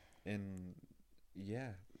 Yeah. And yeah,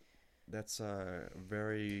 that's a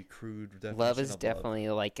very crude definition. Love is definitely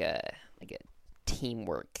like a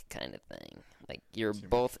teamwork kind of thing. Like you're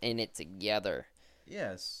both in it together.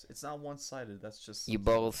 Yes, it's not one-sided. That's just you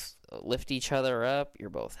both lift each other up. You're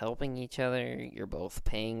both helping each other. You're both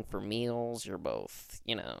paying for meals. You're both,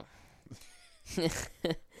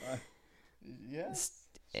 Yes.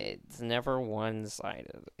 It's never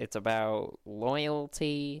one-sided. It's about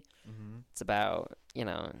loyalty. Mm-hmm. It's about,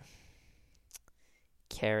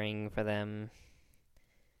 caring for them.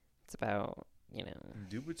 It's about,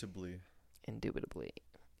 Indubitably.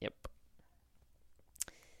 Yep.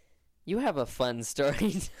 You have a fun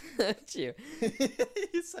story, don't you?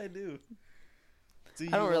 Yes, I do.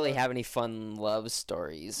 I don't really have any fun love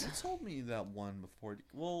stories. You told me that one before.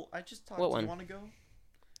 Well, I just talked. What one? Do you want to go?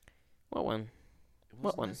 What one?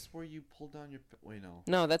 What one? Where you pulled down your... Wait, no.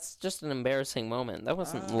 No, that's just an embarrassing moment. That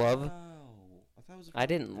wasn't love. Oh, I That was a I fun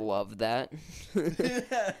didn't thing. love that.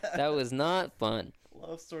 That was not fun.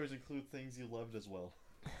 Love stories include things you loved as well.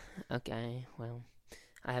 Okay, well,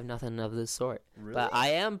 I have nothing of this sort. Really? But I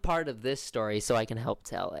am part of this story, so I can help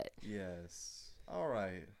tell it. Yes. All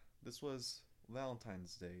right. This was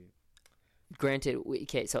Valentine's Day. Granted,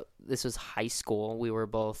 okay, so this was high school. We were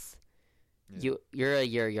both. Yeah. You're a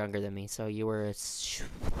year younger than me, so you were a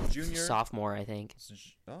Junior? sophomore, I think.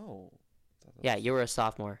 Oh. Yeah, you were a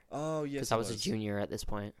sophomore. Oh, yes. Because I was a junior at this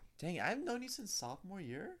point. Dang, I've known you since sophomore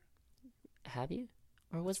year? Have you?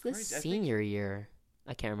 Or was That's this crazy. I think- senior year?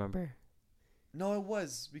 I can't remember. No, it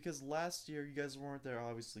was. Because last year you guys weren't there,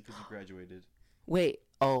 obviously, because you graduated. Wait.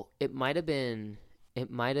 Oh, it might have been. I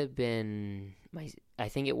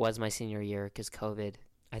think it was my senior year because COVID.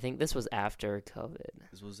 I think this was after COVID.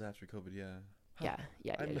 This was after COVID, yeah. Huh.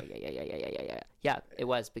 Yeah. I'm- Yeah, it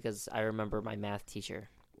was because I remember my math teacher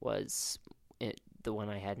was the one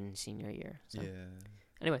I had in senior year. So. Yeah.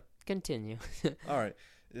 Anyway, continue. All right.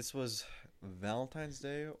 This was Valentine's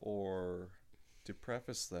Day, or to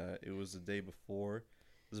preface that, it was the day before. It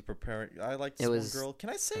was a preparing. I like this It one was- girl. Can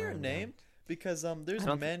I say her oh, name? Because there's I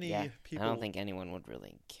don't many people. I don't think anyone would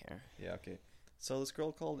really care. Yeah. Okay. So this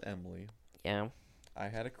girl called Emily. Yeah. I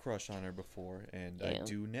had a crush on her before, and I Yeah.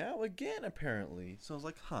 do now again, apparently. So I was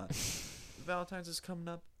like, huh, Valentine's is coming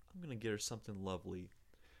up. I'm going to get her something lovely.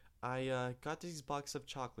 I got these box of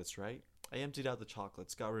chocolates, right? I emptied out the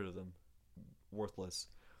chocolates, got rid of them. Worthless.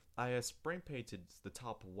 I spray painted the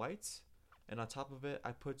top white, and on top of it,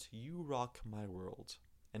 I put "You Rock My World."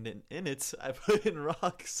 And then in it, I put in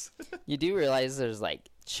rocks. You do realize there's like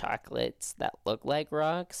chocolates that look like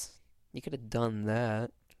rocks? You could have done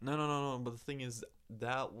that. No. But the thing is,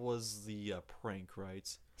 that was the prank,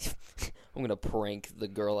 right? I'm gonna prank the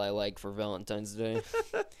girl I like for Valentine's Day.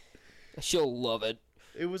 She'll love it.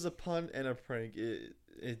 It was a pun and a prank.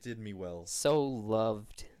 It did me well. So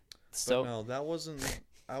loved. So But no, that wasn't.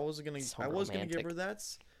 I was gonna. So I was gonna give romantic. her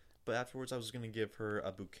that, but afterwards I was gonna give her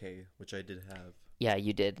a bouquet, which I did have. yeah,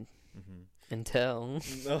 you did. Mm-hmm. Until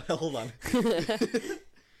No, hold on.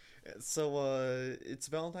 So it's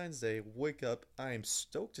Valentine's Day. Wake up! I am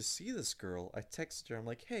stoked to see this girl. I texted her. I'm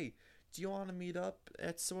like, hey, do you want to meet up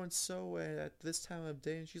at so and so at this time of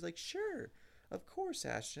day? And she's like, sure, of course,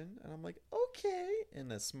 Ashton. And I'm like, okay,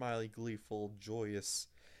 in a smiley, gleeful, joyous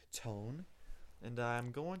tone. And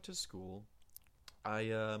I'm going to school. I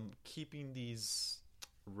am keeping these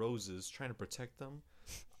roses, trying to protect them,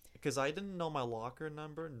 because I didn't know my locker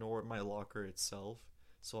number nor my locker itself,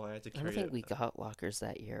 so I had to I carry don't think it. we got lockers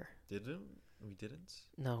that year. Didn't we? Didn't.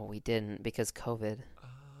 No, we didn't because COVID.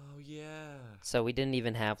 Oh yeah. So we didn't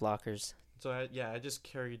even have lockers. So I just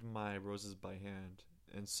carried my roses by hand,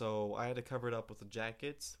 and so I had to cover it up with a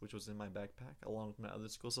jacket, which was in my backpack, along with my other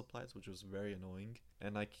school supplies, which was very annoying.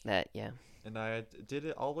 And I did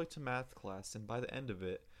it all the way to math class, and by the end of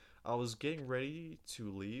it, I was getting ready to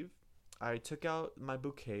leave. I took out my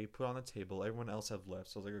bouquet, put it on the table. Everyone else had left,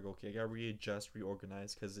 so I was like, okay, I gotta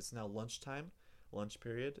reorganize, because it's now lunchtime, lunch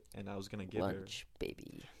period, and I was gonna give her Lunch,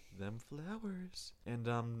 baby. them flowers. And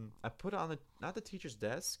I put it on not the teacher's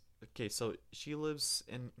desk. Okay, so she lives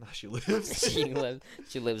in she lives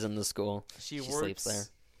She lives in the school. she she works sleeps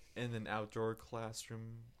there. in an outdoor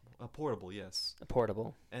classroom, a portable, yes. A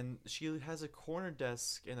portable. And she has a corner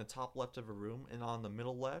desk in the top left of her room, and on the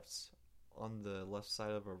middle left, on the left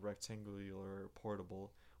side of a rectangular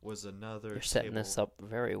portable, was another You're setting table. this up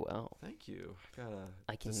very well. Thank you.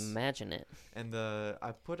 I can imagine it. And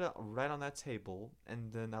I put it right on that table,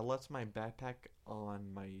 and then I left my backpack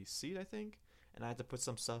on my seat, I think, and I had to put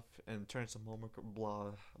some stuff and turn some homework,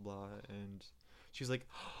 blah, blah, and she's like,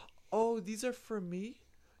 oh, these are for me?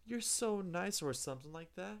 You're so nice, or something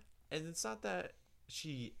like that. And it's not that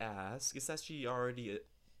she asked, it's that she already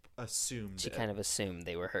assumed. She kind of assumed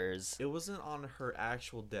they were hers. It wasn't on her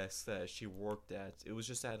actual desk that she worked at. It was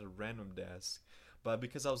just at a random desk. But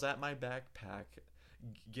because I was at my backpack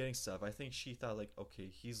getting stuff, I think she thought like, okay,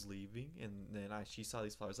 he's leaving. And then she saw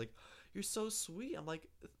these flowers, like, you're so sweet. I'm like,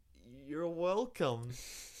 you're welcome.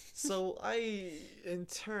 So I, in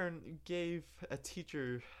turn, gave a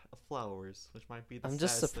teacher flowers, which might be the I'm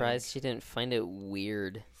just saddest surprised thing. she didn't find it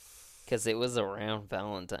weird. Because it was around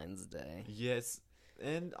Valentine's Day. Yes.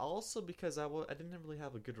 And also because I didn't really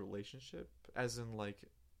have a good relationship, as in like,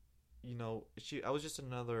 you know, I was just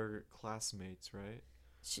another classmate, right?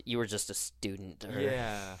 You were just a student to her.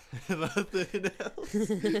 Yeah, nothing else.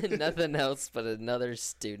 Nothing else but another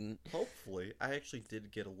student. Hopefully, I actually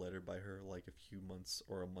did get a letter by her like a few months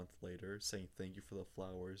or a month later saying thank you for the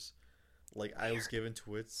flowers. Like I was given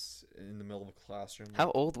to it in the middle of a classroom.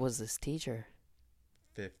 How old was this teacher?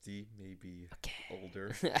 50, maybe Okay.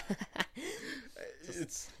 older.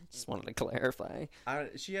 It's Just wanted to clarify.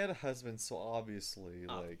 she had a husband, so obviously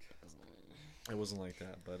like it wasn't like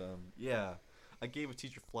that. But yeah, I gave a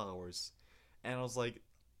teacher flowers, and I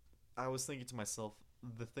was thinking to myself,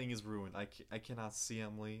 the thing is ruined. I cannot see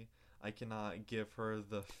Emily. I cannot give her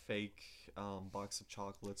the fake box of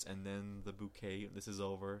chocolates and then the bouquet. This is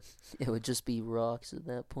over. It would just be rocks at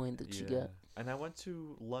that point that you got. And I went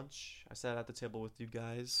to lunch. I sat at the table with you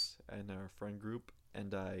guys and our friend group,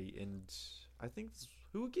 and I think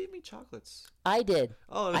who gave me chocolates? I did.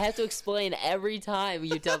 Oh, I have to explain every time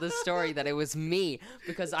you tell this story that it was me,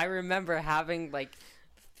 because I remember having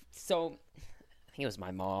so I think it was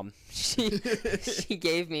my mom. She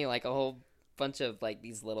gave me like a whole bunch of like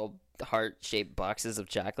these little heart-shaped boxes of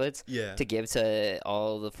chocolates to give to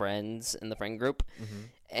all the friends in the friend group. Mm-hmm.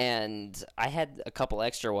 And I had a couple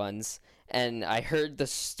extra ones, and I heard the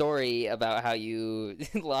story about how you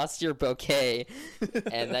lost your bouquet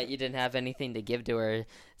and that you didn't have anything to give to her.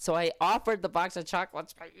 So I offered the box of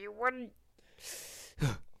chocolates, but you wouldn't.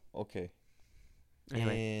 Okay.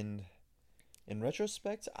 Anyway. In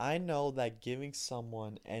retrospect, I know that giving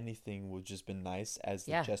someone anything would just be nice, as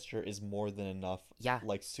the gesture is more than enough,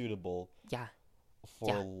 like suitable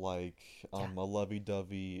for like a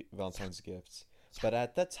lovey-dovey Valentine's gift. But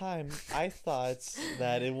at that time, I thought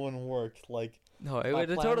that it wouldn't work. Like, no, it would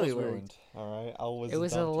have totally ruined. All right, It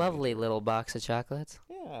was a lovely little box of chocolates.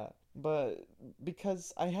 Yeah, but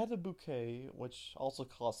because I had a bouquet, which also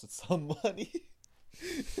costed some money,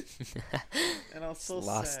 and I was so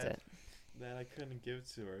sad that I couldn't give it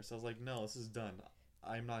to her. So I was like, no, this is done.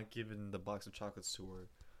 I'm not giving the box of chocolates to her.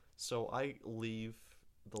 So I leave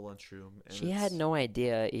the lunchroom. And she had no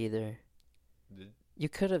idea either. You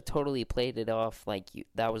could have totally played it off like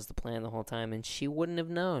that was the plan the whole time, and she wouldn't have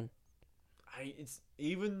known.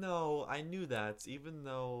 Even though I knew that,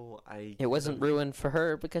 it wasn't ruined for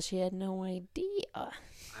her because she had no idea.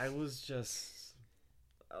 I was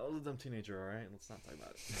a dumb teenager, all right? Let's not talk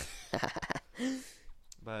about it.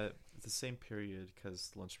 But the same period,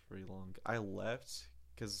 because lunch was pretty long, I left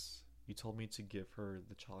because you told me to give her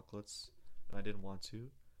the chocolates, and I didn't want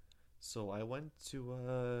to. So I went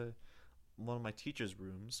to one of my teacher's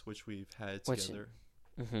rooms, which we've had together.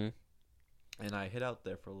 And I hid out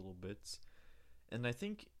there for a little bit. And I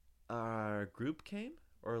think our group came,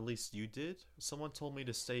 or at least you did. Someone told me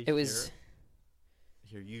to stay here.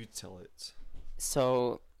 Here, you tell it.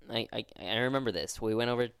 So I remember this. We went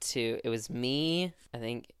over to, it was me,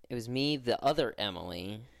 the other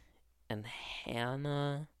Emily, and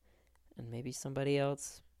Hannah, and maybe somebody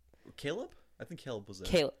else. Caleb? I think Caleb was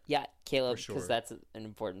there. Caleb, because that's an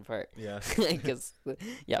important part. Yeah.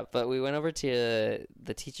 But we went over to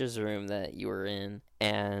the teacher's room that you were in,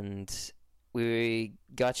 and we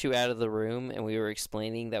got you out of the room, and we were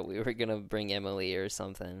explaining that we were going to bring Emily or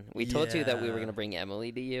something. We told you that we were going to bring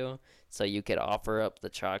Emily to you so you could offer up the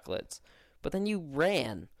chocolates. But then you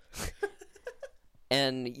ran.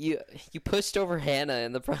 And you pushed over Hannah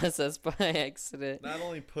in the process by accident. Not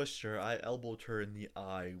only pushed her, I elbowed her in the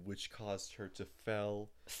eye, which caused her to fall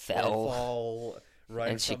right.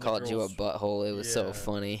 And she called you a butthole. It was so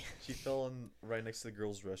funny. She fell right next to the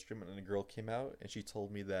girls' restroom, and a girl came out, and she told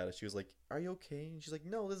me that. She was like, "Are you okay?" And she's like,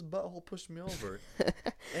 "No, this butthole pushed me over."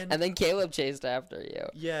 And then Caleb chased after you.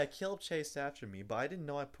 Yeah, Caleb chased after me, but I didn't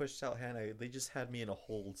know I pushed out Hannah. They just had me in a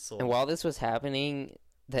hold. So. And while this was happening,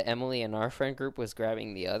 the Emily in our friend group was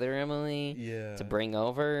grabbing the other Emily to bring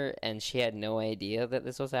over, and she had no idea that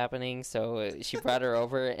this was happening, so she brought her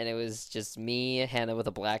over, and it was just me, Hannah with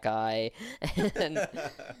a black eye, and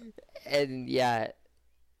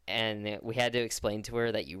we had to explain to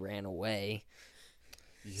her that you ran away.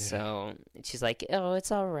 So she's like, "Oh,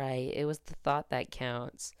 it's all right. It was the thought that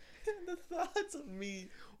counts." The thoughts of me.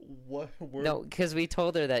 What? No, because we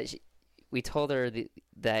told her that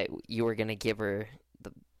that you were gonna give her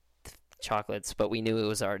the chocolates, but we knew it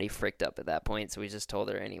was already fricked up at that point, so we just told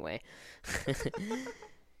her anyway.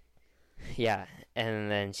 Yeah,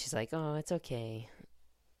 and then she's like, "Oh, it's okay.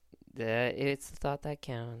 It's the thought that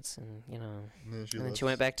counts," and and then she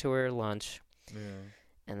went back to her lunch. Yeah.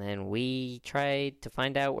 And then we tried to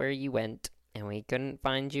find out where you went, and we couldn't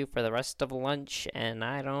find you for the rest of lunch, and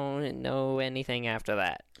I don't know anything after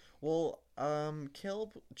that. Well,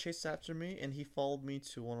 Caleb chased after me, and he followed me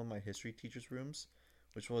to one of my history teacher's rooms,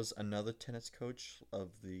 which was another tennis coach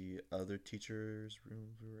of the other teacher's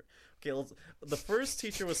room. Okay, the first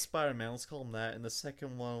teacher was Spider-Man, let's call him that, and the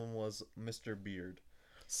second one was Mr. Beard.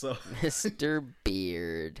 So Mr.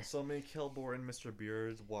 Beard. So me and Caleb were in Mr.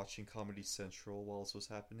 Beard watching Comedy Central while this was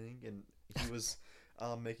happening, and he was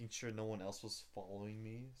making sure no one else was following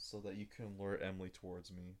me so that you couldn't lure Emily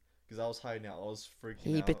towards me. Because I was hiding out. I was freaking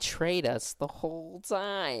out. He betrayed us the whole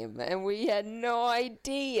time, and we had no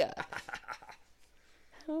idea.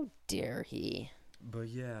 How dare he? But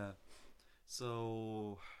yeah,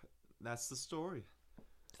 so that's the story.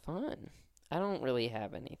 Fun. I don't really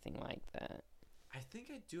have anything like that. I think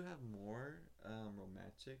I do have more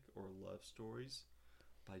romantic or love stories,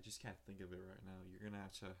 but I just can't think of it right now. You're going to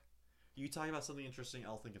have to... You talk about something interesting,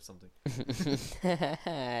 I'll think of something.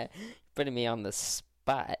 Putting me on the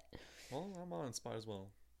spot. Well, I'm on the spot as well.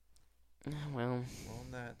 Well,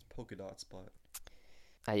 On that polka dot spot.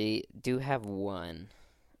 I do have one,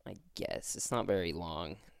 I guess. It's not very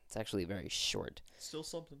long. It's actually very short. Still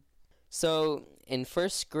something. So, in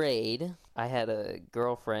first grade, I had a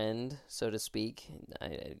girlfriend, so to speak.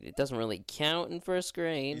 It doesn't really count in first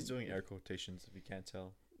grade. He's doing air quotations if you can't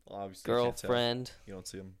tell. Well, obviously, Girlfriend. You don't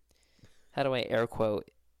see him. How do I air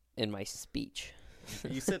quote in my speech?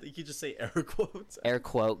 You said you could just say air quotes. Air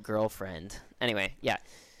quote girlfriend. Anyway, yeah.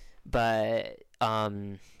 But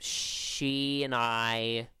she and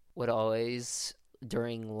I would always,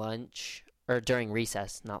 during lunch, or during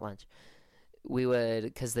recess, not lunch, we would,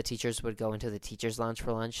 because the teachers would go into the teacher's lounge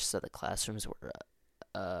for lunch, so the classrooms were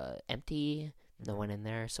empty, no one in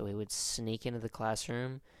there, so we would sneak into the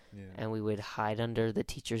classroom, and we would hide under the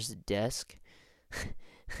teacher's desk,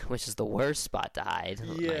 which is the worst spot to hide,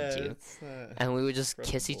 mind you. And we would just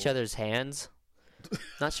kiss each other's hands.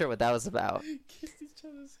 Not sure what that was about. Kiss each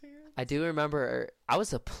other's hands? I do remember I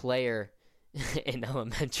was a player in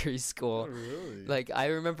elementary school. Oh, really? Like, I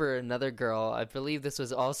remember another girl, I believe this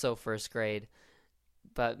was also first grade,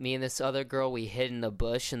 but me and this other girl, we hid in a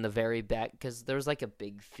bush in the very back, because there was like a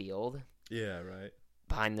big field. Yeah, right.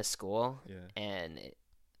 Behind the school. Yeah. And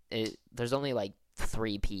there's only like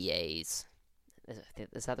 3 PAs.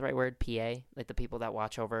 Is that the right word? PA? Like the people that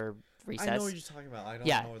watch over recess? I know what you're talking about. I don't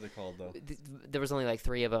know what they're called, though. There was only like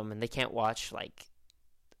 3 of them, and they can't watch like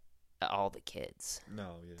all the kids.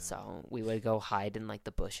 No, yeah. So we would go hide in like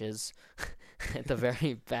the bushes at the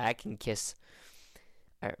very back and kiss.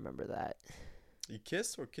 I remember that. You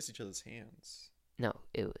kiss or kiss each other's hands? No,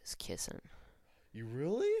 it was kissing. You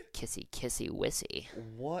really? Kissy, kissy, wissy.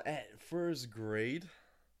 What, at first grade?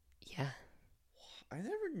 Yeah. I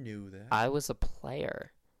never knew that. I was a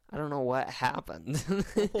player. I don't know what happened.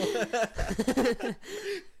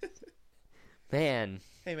 Man.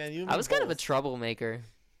 Hey, man, I was kind of a troublemaker.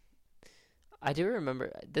 I do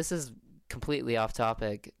remember, this is completely off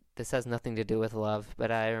topic. This has nothing to do with love,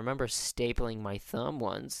 but I remember stapling my thumb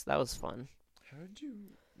once. That was fun. How did you...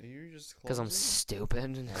 You're just... Because I'm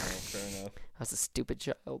stupid. Oh, fair enough. I was a stupid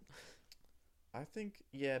child. I think,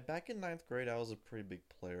 yeah, back in 9th grade, I was a pretty big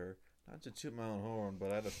player. Not to toot my own horn,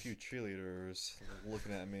 but I had a few cheerleaders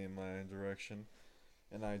looking at me in my direction.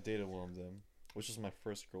 And I dated one of them, which was my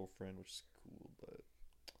first girlfriend, which is cool, but...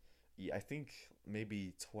 Yeah, I think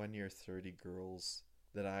maybe 20 or 30 girls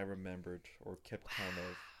that I remembered or kept count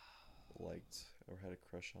of liked or had a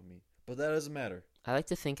crush on me. But that doesn't matter. I like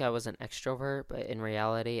to think I was an extrovert, but in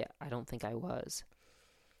reality, I don't think I was.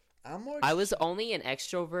 I was only an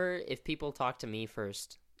extrovert if people talked to me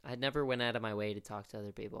first. I never went out of my way to talk to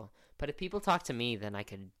other people. But if people talked to me, then I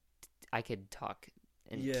could talk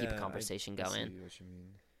and keep a conversation going. I see what you mean.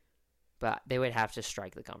 But they would have to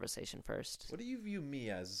strike the conversation first. What do you view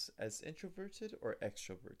me as introverted or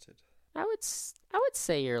extroverted? I would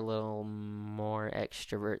say you're a little more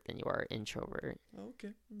extrovert than you are introvert.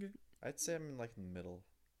 Okay. I'd say I'm in like the middle.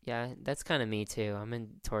 Yeah, that's kind of me too. I'm in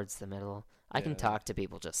towards the middle. I can talk to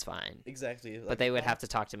people just fine. Exactly. But they would have to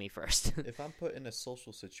talk to me first. If I'm put in a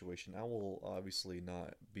social situation, I will obviously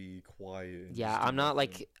not be quiet. Yeah, I'm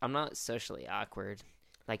not socially awkward.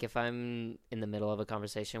 Like, if I'm in the middle of a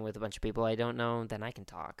conversation with a bunch of people I don't know, then I can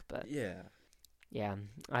talk. But yeah,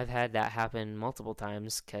 I've had that happen multiple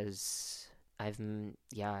times because I don't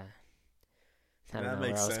know where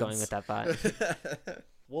I was going with that thought.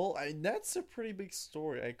 Well, that's a pretty big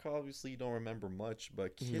story. I obviously don't remember much,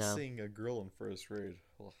 but kissing a girl in first grade.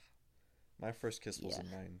 Ugh. My first kiss was in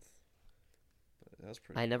 9th. But that was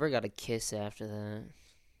pretty. I never got a kiss after that.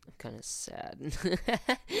 I'm kind of sad.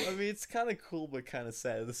 I mean, it's kind of cool, but kind of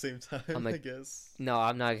sad at the same time, I guess. No,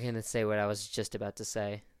 I'm not going to say what I was just about to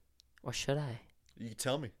say. Or should I? You can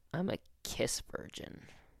tell me. I'm a kiss virgin.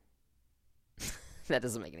 That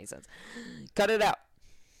doesn't make any sense. Cut it out.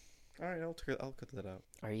 All right, I'll cut that out.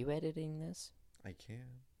 Are you editing this? I can.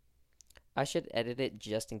 I should edit it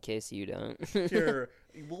just in case you don't. Here,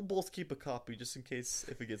 we'll both keep a copy just in case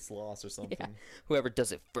if it gets lost or something. Yeah. Whoever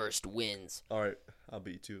does it first wins. All right, I'll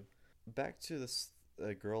beat you. Back to this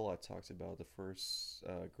a girl I talked about, the first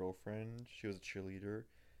girlfriend. She was a cheerleader,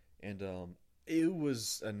 and it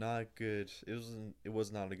was a not good. It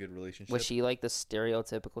was not a good relationship. Was she like the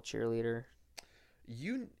stereotypical cheerleader?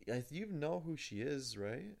 You know who she is,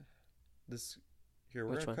 right? This here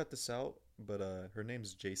we're Which gonna one? cut this out, but her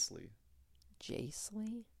name's Jacely.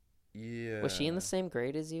 Jacely? Yeah. Was she in the same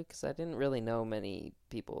grade as you? Because I didn't really know many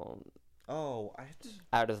people Oh, I have to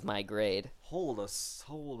out of my grade. hold up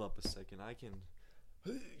a second. I can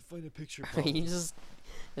find a picture. Are you just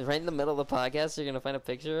right in the middle of the podcast? You're gonna find a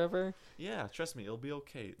picture of her? Yeah, trust me, it'll be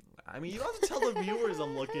okay. I mean, you don't have to tell the viewers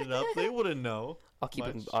I'm looking it up. They wouldn't know. I'll keep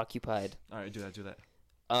them Much. occupied. All right, do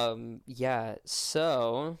that. Yeah.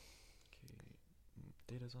 So, Okay,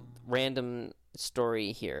 data's on. random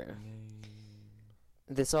story here. Name.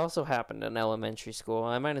 This also happened in elementary school.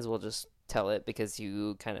 I might as well just tell it because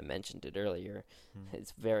you kind of mentioned it earlier.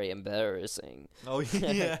 It's very embarrassing. Oh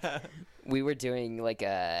yeah. We were doing like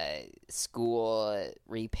a school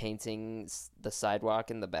repainting the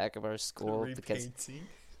sidewalk in the back of our school because Repainting.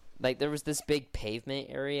 like there was this big pavement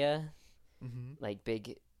area, Mm-hmm. like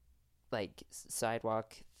big like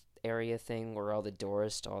sidewalk area thing where all the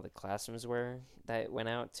doors to all the classrooms were that went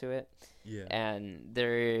out to it. Yeah. And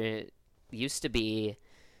there used to be,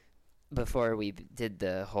 before we did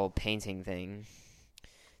the whole painting thing,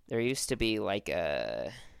 there used to be like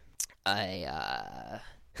a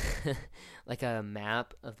like a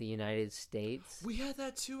map of the United States. We had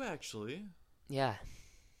that too, actually. Yeah.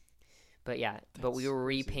 But yeah, but we That's were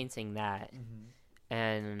crazy. repainting that, Mm-hmm.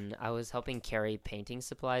 and I was helping carry painting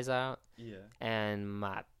supplies out, Yeah. and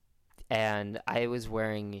I was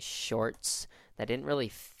wearing shorts that didn't really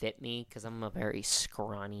fit me because I'm a very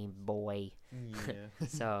scrawny boy. Yeah.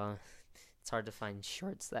 So it's hard to find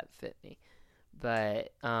shorts that fit me.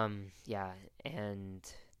 But yeah, and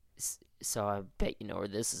so I bet you know where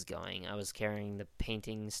this is going. I was carrying the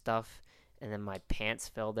painting stuff, and then my pants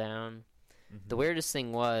fell down. The weirdest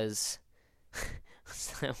thing was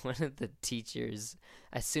that one of the teachers,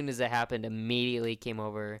 as soon as it happened, immediately came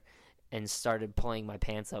over and started pulling my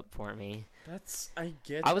pants up for me. I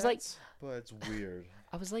get. I was like- but it's weird.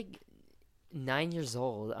 I was like 9 years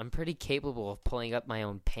old. I'm pretty capable of pulling up my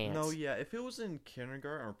own pants. No, yeah. If it was in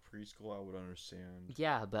kindergarten or preschool, I would understand.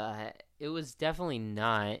 Yeah, but it was definitely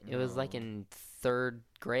not. It was like No. in third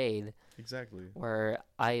grade Exactly. where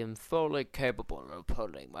I am fully capable of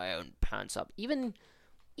pulling my own pants up. Even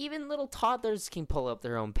little toddlers can pull up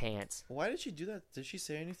their own pants. Why did she do that? Did she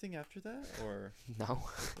say anything after that, or No.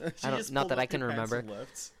 she I don't- just not pulled that up I can your pants remember. and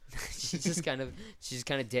left? she just kind of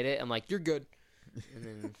did it. I'm like, "You're good." And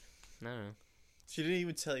then I don't know. She didn't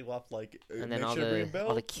even tell you off. Like, And then make all sure to bring a the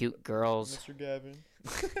belt, cute girls, Mr. Gavin,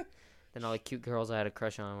 then all the cute girls I had a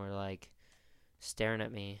crush on were like staring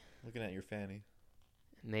at me. looking at your fanny.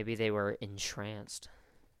 Maybe they were entranced.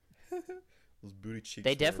 Those booty cheeks.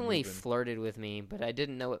 They were definitely moving. flirted with me, but I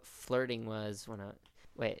didn't know what flirting was when I...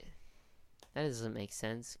 Wait. That doesn't make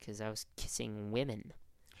sense, because I was kissing women.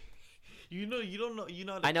 You don't know. You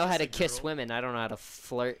know. I know how to a kiss girl. women. I don't know how to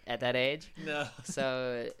flirt at that age. No.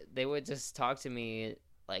 So they would just talk to me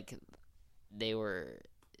like they were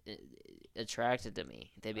attracted to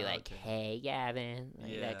me. They'd be Oh, like, okay. "Hey, Gavin,"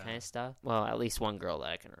 like that Yeah. kind of stuff. Well, at least one girl that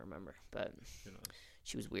I can remember, but Who knows?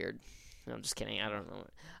 she was weird. No, I'm just kidding. I don't know.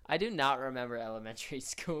 I do not remember elementary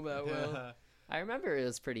school that well. I remember it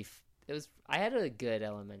was pretty. I had a good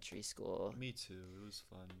elementary school. Me too. It was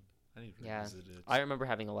fun. I need to Yeah. revisit it. I remember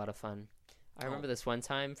having a lot of fun. I remember Oh. this one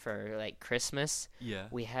time for like Christmas, Yeah.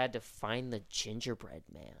 we had to find the gingerbread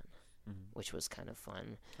man, Mhm. which was kind of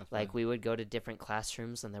fun. That's Like fun. we would go to different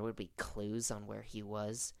classrooms and there would be clues on where he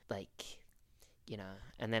was, like, you know.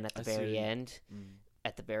 And then at the I see what very you mean. end,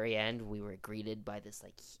 Mm. we were greeted by this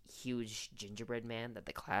like huge gingerbread man that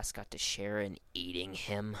the class got to share in eating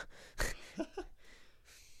him.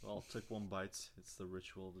 Well, took one bite. It's the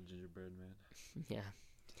ritual of the gingerbread man. Yeah.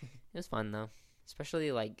 It was fun though.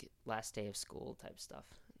 Especially like last day of school type stuff.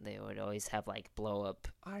 They would always have like blow up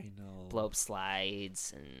I know.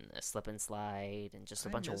 slides and a slip and slide and just a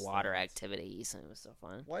I bunch of miss water that. activities, and it was so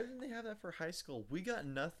fun. Why didn't they have that for high school? We got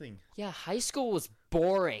nothing. Yeah, high school was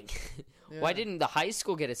boring. Why Yeah. didn't the high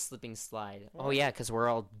school get a slipping slide? Oh Why? yeah, because we're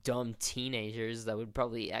all dumb teenagers that would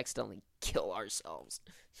probably accidentally kill ourselves.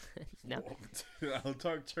 No, I'll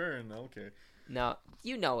talk turn. Okay. no,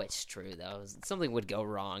 you know it's true though. Something would go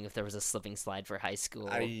wrong if there was a slipping slide for high school.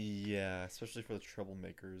 Yeah, especially for the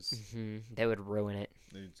troublemakers. They would ruin it.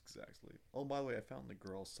 Exactly. Oh, by the way, I found the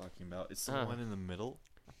girl I was talking about. It's the Oh. one in the middle.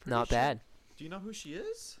 I'm pretty Not sure- bad. Do you know who she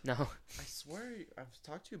is? No. I swear I've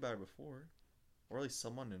talked to you about her before. Or at least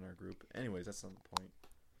someone in our group. Anyways, that's not the point.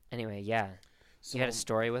 Anyway, yeah. So, You had a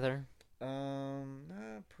story with her?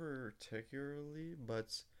 Not particularly,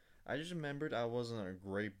 but I just remembered I wasn't a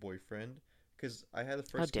great boyfriend because I had the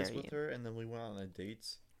How first dare kiss with you? her, and then we went on a date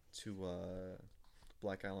to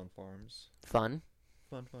Black Island Farms. Fun,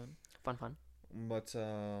 Fun, fun. fun, fun. But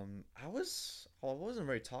I wasn't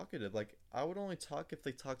very talkative. Like I would only talk if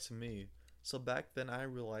they talked to me. So back then, I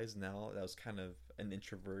realized now that was kind of an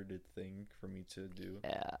introverted thing for me to do.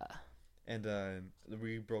 Yeah. And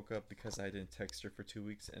we broke up because I didn't text her for 2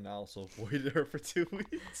 weeks, and I also avoided her for 2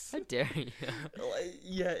 weeks. How dare you?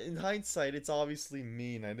 Yeah, in hindsight, it's obviously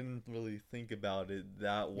mean. I didn't really think about it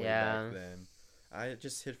that way Yeah. back then. I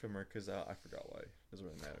just hid from her because I forgot why. Doesn't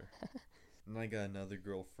really matter. And I got another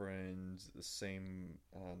girlfriend the same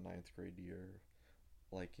ninth grade year,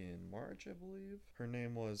 like in March, I believe. Her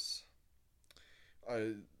name was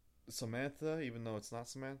Samantha, even though it's not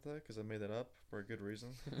Samantha, because I made that up for a good reason.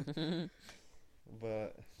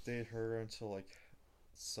 But dated her until like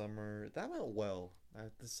summer. That went well.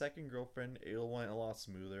 The second girlfriend, it went a lot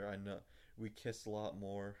smoother. I know we kissed a lot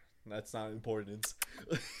more. That's not important.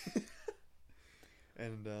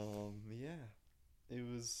 And yeah, it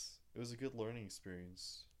was a good learning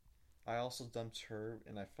experience. I also dumped her,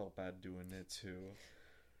 and I felt bad doing it too.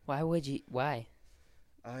 Why would you? Why?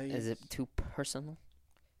 I Is it too personal?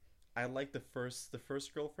 I like the first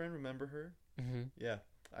girlfriend. Remember her? Mm-hmm. Yeah,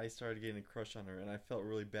 I started getting a crush on her, and I felt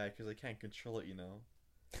really bad because I can't control it, you know.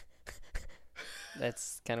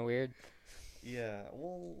 That's kind of weird. Yeah,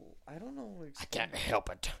 well, I don't know. I can't help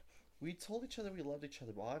it. We told each other we loved each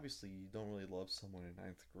other, but obviously you don't really love someone in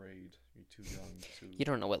ninth grade. You're too young to. You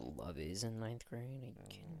don't know what love is in ninth grade. Are you No,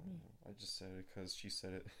 kidding I just said it because she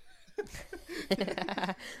said me?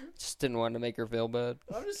 it. Just didn't want to make her feel bad.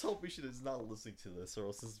 I'm just hoping she is not listening to this, or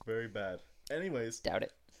else it's very bad. Anyways, Doubt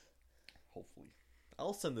it. hopefully,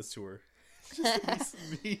 I'll send this to her. Just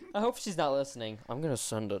to be mean. I hope she's not listening. I'm gonna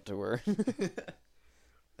send it to her.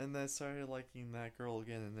 And then I started liking that girl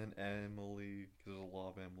again, and then Emily, because there's a lot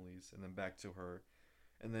of Emilys, and then back to her,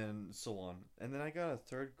 and then so on. And then I got a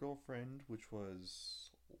third girlfriend, which was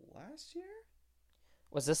last year?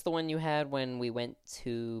 Was this the one you had when we went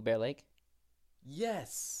to Bear Lake?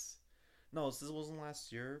 Yes! No, this wasn't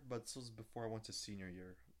last year, but this was before I went to senior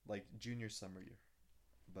year, like junior summer year.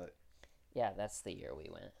 But Yeah, that's the year we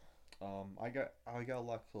went. I got a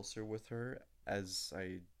lot closer with her as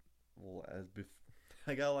I well as bef-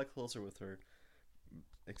 I got a lot closer with her.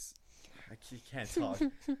 Can't talk.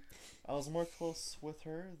 I was more close with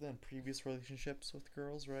her than previous relationships with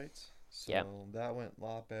girls, right? So Yeah. that went a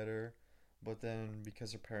lot better. But then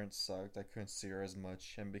because her parents sucked, I couldn't see her as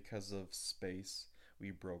much, and because of space, we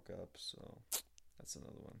broke up. So that's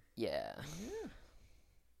another one. Yeah. Yeah.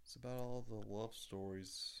 It's about all the love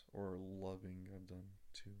stories or loving I've done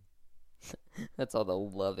too. That's all the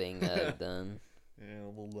loving I've done. Yeah,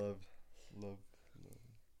 the love.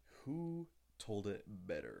 Who told it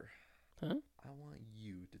better? Huh? I want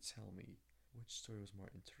you to tell me which story was more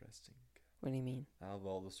interesting What do you mean? out of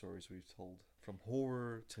all the stories we've told, from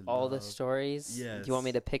horror to All love. the stories? Yes. Do you want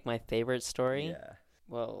me to pick my favorite story? Yeah.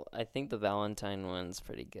 Well, I think the Valentine one's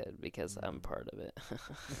pretty good because I'm part of it.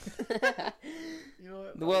 You know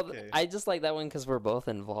what? Well, Okay. I just like that one because we're both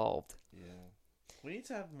involved. Yeah. We need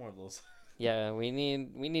to have more of those. Yeah, we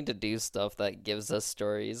need to do stuff that gives us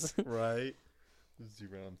stories. Right. Just do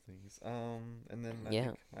random things. And then I Yeah.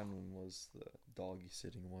 think my one was the doggy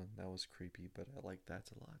sitting one. That was creepy, but I liked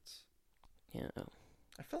that a lot. Yeah.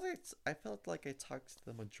 I felt like I talked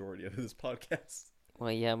the majority of this podcast.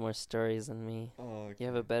 Well, you have more stories than me. Oh, okay. You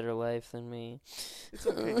have a better life than me. It's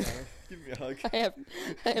okay, Connor. Give me a hug.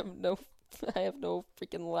 I have no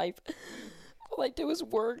freaking life. All I do is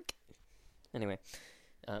work. Anyway,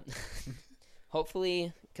 um,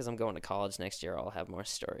 hopefully, because I'm going to college next year, I'll have more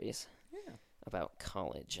stories Yeah. about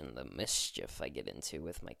college and the mischief I get into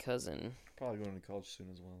with my cousin. Probably going to college soon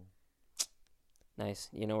as well. Nice.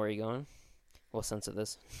 You know where you're going? Well, sense of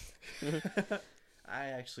this. I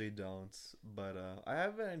actually don't, but I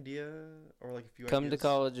have an idea or like a few Come to ideas.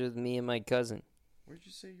 college with me and my cousin. Where'd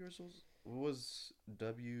you say yours was? What was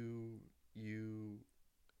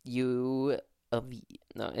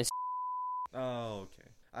No, it's Oh, okay.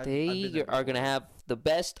 I've they been there are gonna before. have the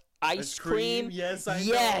best ice cream. Yes, I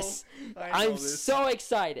Yes, know. I know I'm this. so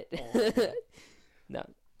excited. Aw. No,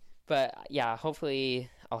 but yeah, hopefully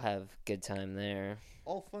I'll have good time there,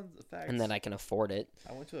 All fun facts. and then I can afford it.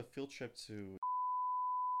 I went to a field trip to,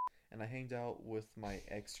 and I hanged out with my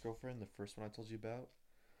ex-girlfriend, the first one I told you about.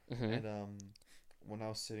 Hmm. And when I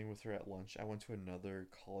was sitting with her at lunch, I went to another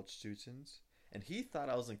college student, and he thought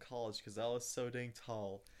I was in college because I was so dang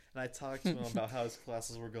tall. And I talked to him about how his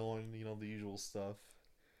classes were going, you know, the usual stuff.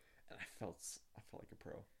 And I felt like a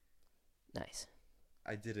pro. Nice.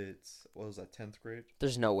 I did it, what was that, 10th grade?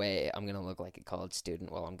 There's no way I'm going to look like a college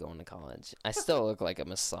student while I'm going to college. I still look like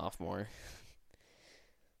I'm a sophomore.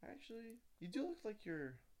 Actually, you do look like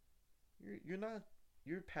you're not,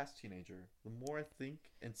 you're past teenager. The more I think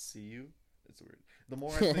and see you, it's weird. The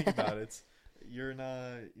more I think about it, you're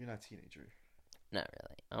not teenager. Not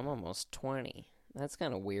really. I'm almost 20. That's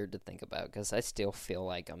kind of weird to think about because I still feel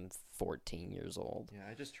like I'm 14 years old. Yeah,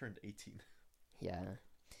 I just turned 18. Yeah.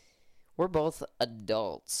 We're both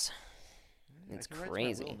adults. Yeah, It's I can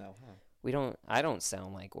crazy. write to my will now, huh? I don't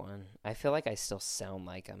sound like one. I feel like I still sound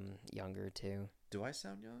like I'm younger too. Do I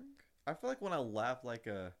sound young? I feel like when I laugh like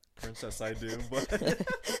a princess, I do, but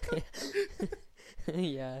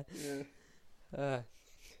Yeah. yeah,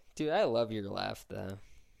 Dude, I love your laugh though.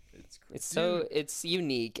 it's crazy. It's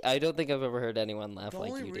unique. I don't think I've ever heard anyone laugh The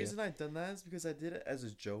like only you reason do. I've done that is because I did it as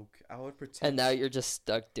a joke. I would pretend. And now you're just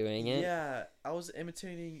stuck doing it. Yeah, I was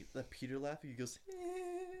imitating the Peter laugh. He goes,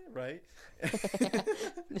 right?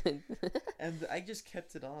 And I just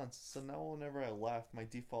kept it on. So now whenever I laugh, my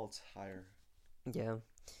default's higher. Yeah.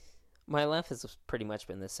 My laugh has pretty much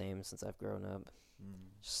been the same since I've grown up. Mm.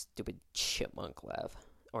 Stupid chipmunk laugh.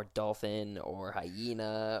 Or dolphin, or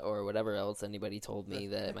hyena, or whatever else anybody told me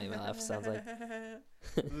that my laugh sounds like.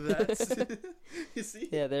 That's you see?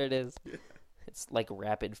 Yeah, there it is. Yeah. It's like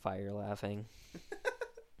rapid fire laughing.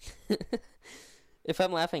 If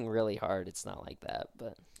I'm laughing really hard, it's not like that,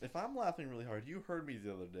 but If I'm laughing really hard, you heard me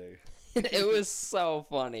the other day. it was so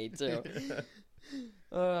funny too.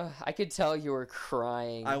 I could tell you were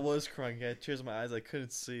crying. I was crying. I had tears in my eyes. I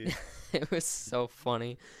couldn't see. It was so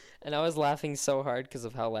funny. And I was laughing so hard because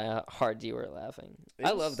of how hard you were laughing.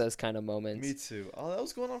 I love those kind of moments. Me too. Oh, that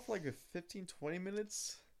was going on for like 15, 20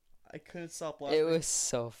 minutes. I couldn't stop laughing. It was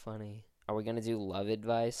so funny. Are we gonna do love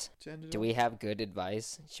advice? Do we have good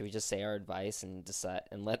advice? Should we just say our advice and decide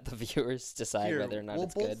and let the viewers decide whether or not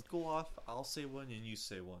it's good? We'll both go off. I'll say one and you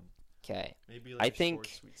say one. Okay. Maybe like short,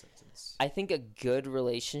 sweet sentence. I think a good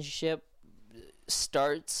relationship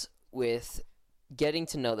starts with getting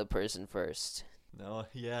to know the person first. No,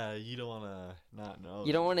 yeah, you don't want to not know.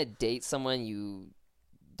 You don't want to date someone you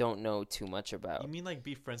don't know too much about. You mean like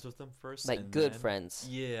be friends with them first? Like and good then... friends.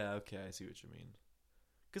 Yeah, okay, I see what you mean.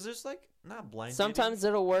 Because there's like not blind Sometimes dating.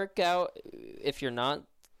 it'll work out if you're not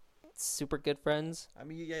super good friends. I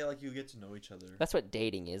mean, yeah, like you get to know each other. That's what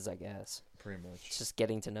dating is, I guess. Pretty much. It's just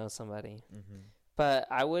getting to know somebody. Mm-hmm. But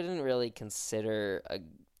I wouldn't really consider a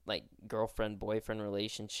like girlfriend-boyfriend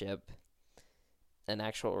relationship an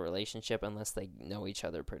actual relationship unless they know each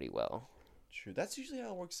other pretty well. True. That's usually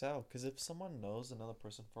how it works out. Because if someone knows another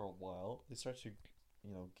person for a while, they start to,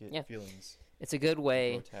 get feelings. It's a good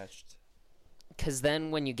way. Attached. Because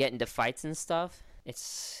then when you get into fights and stuff,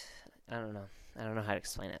 it's... I don't know how to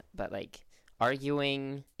explain it. But, like,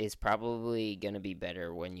 arguing is probably going to be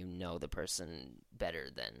better when you know the person better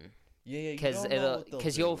than... Yeah,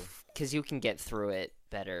 Because you can get through it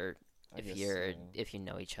better if you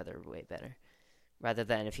know each other way better. Rather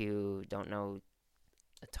than if you don't know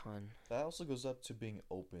a ton. That also goes up to being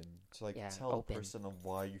open. To, tell a person of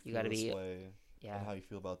why you feel this way. Yeah. And how you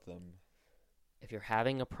feel about them. If you're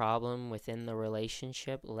having a problem within the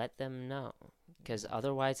relationship, let them know. Because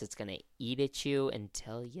otherwise it's going to eat at you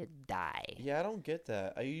until you die. Yeah, I don't get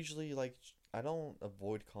that. I usually, I don't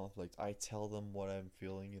avoid conflict. I tell them what I'm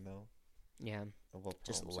feeling, Yeah.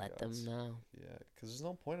 Just let them know. Yeah, because there's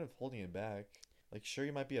no point of holding it back. Like, sure,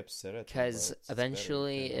 you might be upset at them. Because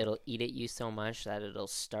eventually it'll eat at you so much that it'll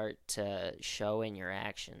start to show in your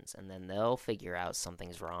actions. And then they'll figure out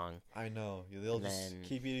something's wrong. I know. They'll just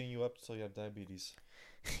keep eating you up until you have diabetes.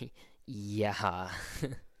 Yeah.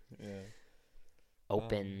 Yeah.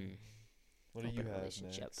 Open what do you have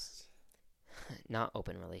relationship. Next? Not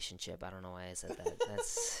open relationship. I don't know why I said that.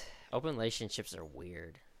 That's open relationships are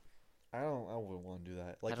weird. I wouldn't want to do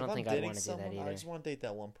that. Like, I don't if think I'm I'd dating want to do someone, that either. I just want to date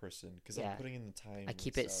that one person because I'm putting in the time. I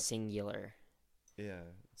keep it singular. Yeah,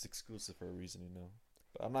 it's exclusive for a reason,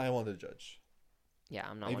 But I'm not one to judge. Yeah,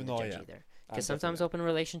 I'm not one to judge either. Because I'm sometimes open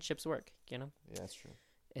relationships work, Yeah, that's true.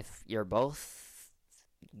 If you're both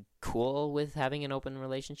cool with having an open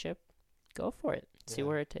relationship, go for it. See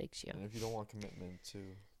where it takes you. And if you don't want commitment,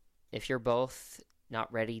 too. If you're both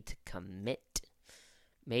not ready to commit,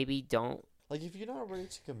 maybe don't. Like, if you're not ready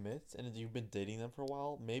to commit and you've been dating them for a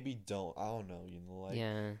while, maybe don't. I don't know,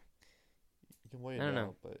 Yeah. You can wait it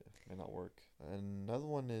out, but it may not work. Another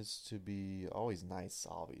one is to be always nice,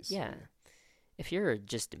 obviously. Yeah. If you're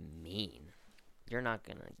just mean, you're not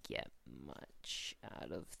going to get much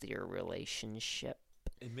out of your relationship.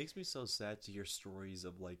 It makes me so sad to hear stories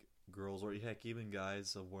of, girls or, heck, even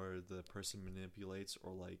guys of where the person manipulates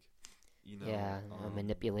or, a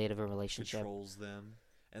manipulative relationship. Controls them,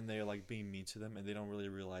 and they're like being mean to them, and they don't really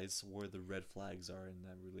realize where the red flags are in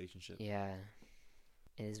that relationship. Yeah,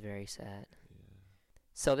 it is very sad. Yeah.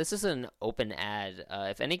 So this is an open ad.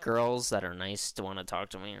 If any girls that are nice want to talk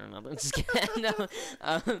to me or nothing, just kidding. No,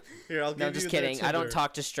 Here, I'll give no, just you kidding. I don't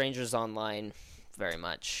talk to strangers online very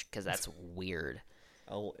much because that's weird.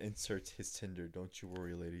 I'll insert his Tinder. Don't you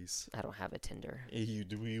worry, ladies. I don't have a Tinder. You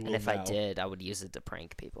do. We will. And if now. I did, I would use it to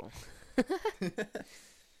prank people.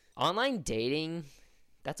 Online dating,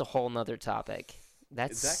 that's a whole nother topic.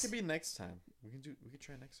 That could be next time. We could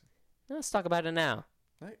try next time. Let's talk about it now.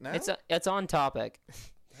 Right now? It's on topic.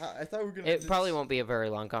 I thought we were gonna. It probably won't be a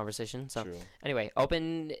very long conversation. So True. Anyway,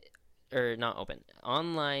 not open.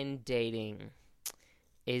 Online dating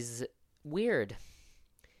is weird,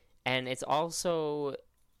 and it's also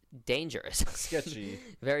dangerous. Sketchy.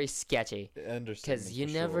 Very sketchy. Because you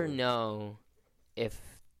never know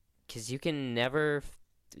because you can never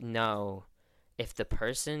know if the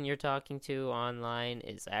person you're talking to online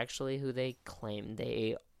is actually who they claim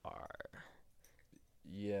they are.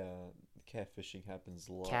 Yeah, catfishing happens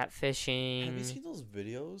a lot. Catfishing. Have you seen those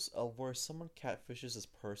videos of where someone catfishes this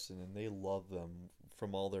person and they love them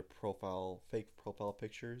from all their fake profile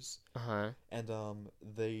pictures? And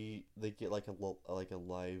they get like a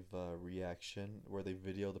live reaction where they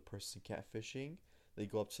video the person catfishing. They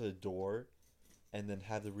go up to the door, and then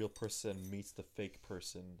have the real person meets the fake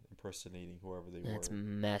person impersonating whoever they were. That's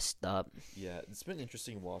messed up. Yeah, it's been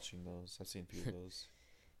interesting watching those. I've seen a few of those.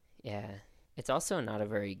 Yeah. It's also not a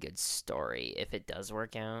very good story if it does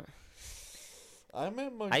work out. I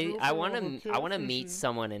want to meet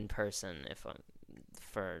someone in person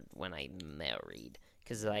for when I'm married,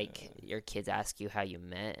 because your kids ask you how you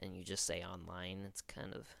met and you just say online. It's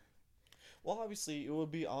kind of. Well, obviously it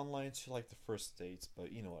would be online to like the first dates,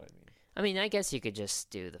 but you know what I mean. I mean, I guess you could just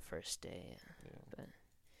do the first day. Yeah. But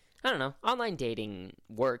I don't know. Online dating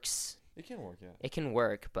works. It can work, yeah. It can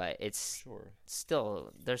work, but it's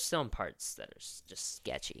there's still parts that are just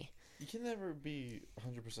sketchy. You can never be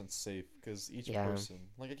 100% safe because each person,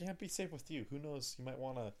 like, I can't be safe with you. Who knows? You might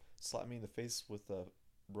want to slap me in the face with a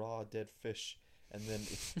raw dead fish and then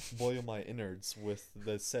boil my innards with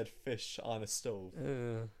the said fish on a stove.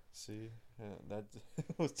 See? Yeah, that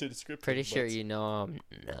was too descriptive. Pretty sure you know I'm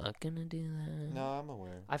not gonna do that. No, I'm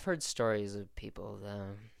aware. I've heard stories of people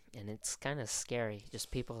though, and it's kind of scary.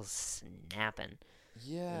 Just people snapping.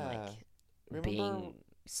 Yeah. And, being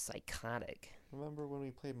psychotic. Remember when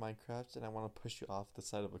we played Minecraft and I want to push you off the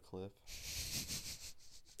side of a cliff?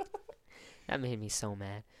 That made me so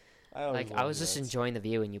mad. I was just enjoying the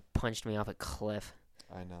view and you punched me off a cliff.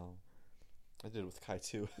 I know. I did it with Kai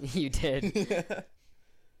too. You did.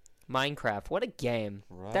 Minecraft, what a game!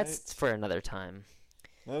 Right? That's for another time.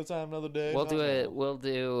 Another time, another day. We'll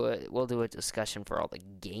do a discussion for all the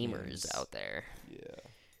gamers out there. Yeah.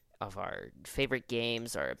 Of our favorite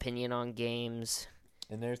games, our opinion on games,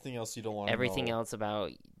 and everything else you don't want to know. Everything else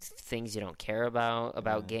about things you don't care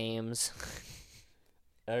about games.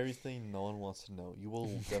 Everything no one wants to know. You will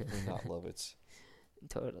definitely not love it.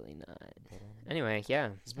 Totally not. Anyway, yeah.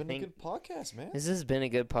 It's been a good podcast, man. This has been a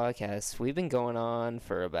good podcast. We've been going on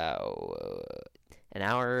for about an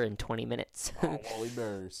hour and 20 minutes. Well, we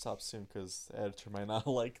better stop soon because the editor might not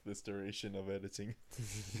like this duration of editing.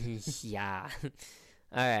 Yeah.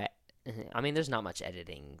 All right. I mean, there's not much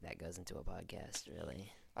editing that goes into a podcast,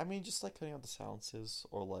 really. I mean, just like cutting out the silences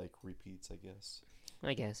or like repeats, I guess.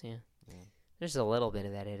 I guess, yeah. There's a little bit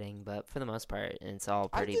of editing, but for the most part, it's all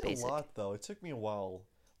pretty basic. I did a lot, though. It took me a while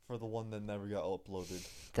for the one that never got uploaded.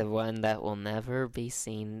 The one that will never be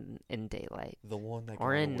seen in daylight. The one that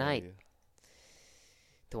or in night.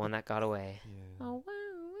 The one that got away. Yeah. Oh,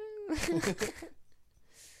 wow.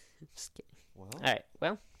 Just kidding. Well. All right.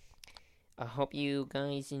 Well, I hope you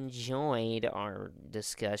guys enjoyed our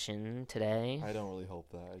discussion today. I don't really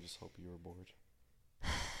hope that. I just hope you were bored.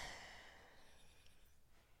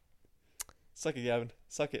 Suck it, Gavin.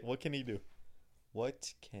 Suck it. What can you do?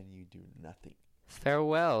 What can you do? Nothing.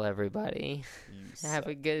 Farewell, everybody. Have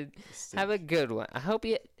a good one. I hope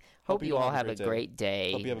you all have a great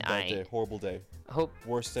day. Hope you have a bad day. Horrible day.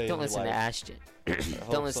 Worst day. Don't listen to Ashton.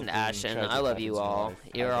 Don't listen to Ashton. I love you all.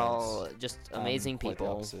 You're all just amazing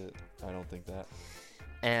people. I don't think that.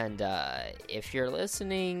 And if you're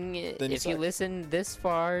listening, if you listen this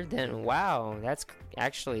far, then wow, that's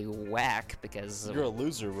actually whack because you're a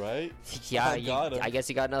loser, right? Yeah, I guess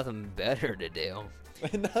you got nothing better to do.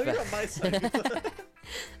 Now you're on my side.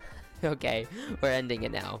 Okay, we're ending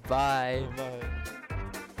it now. Bye. Bye.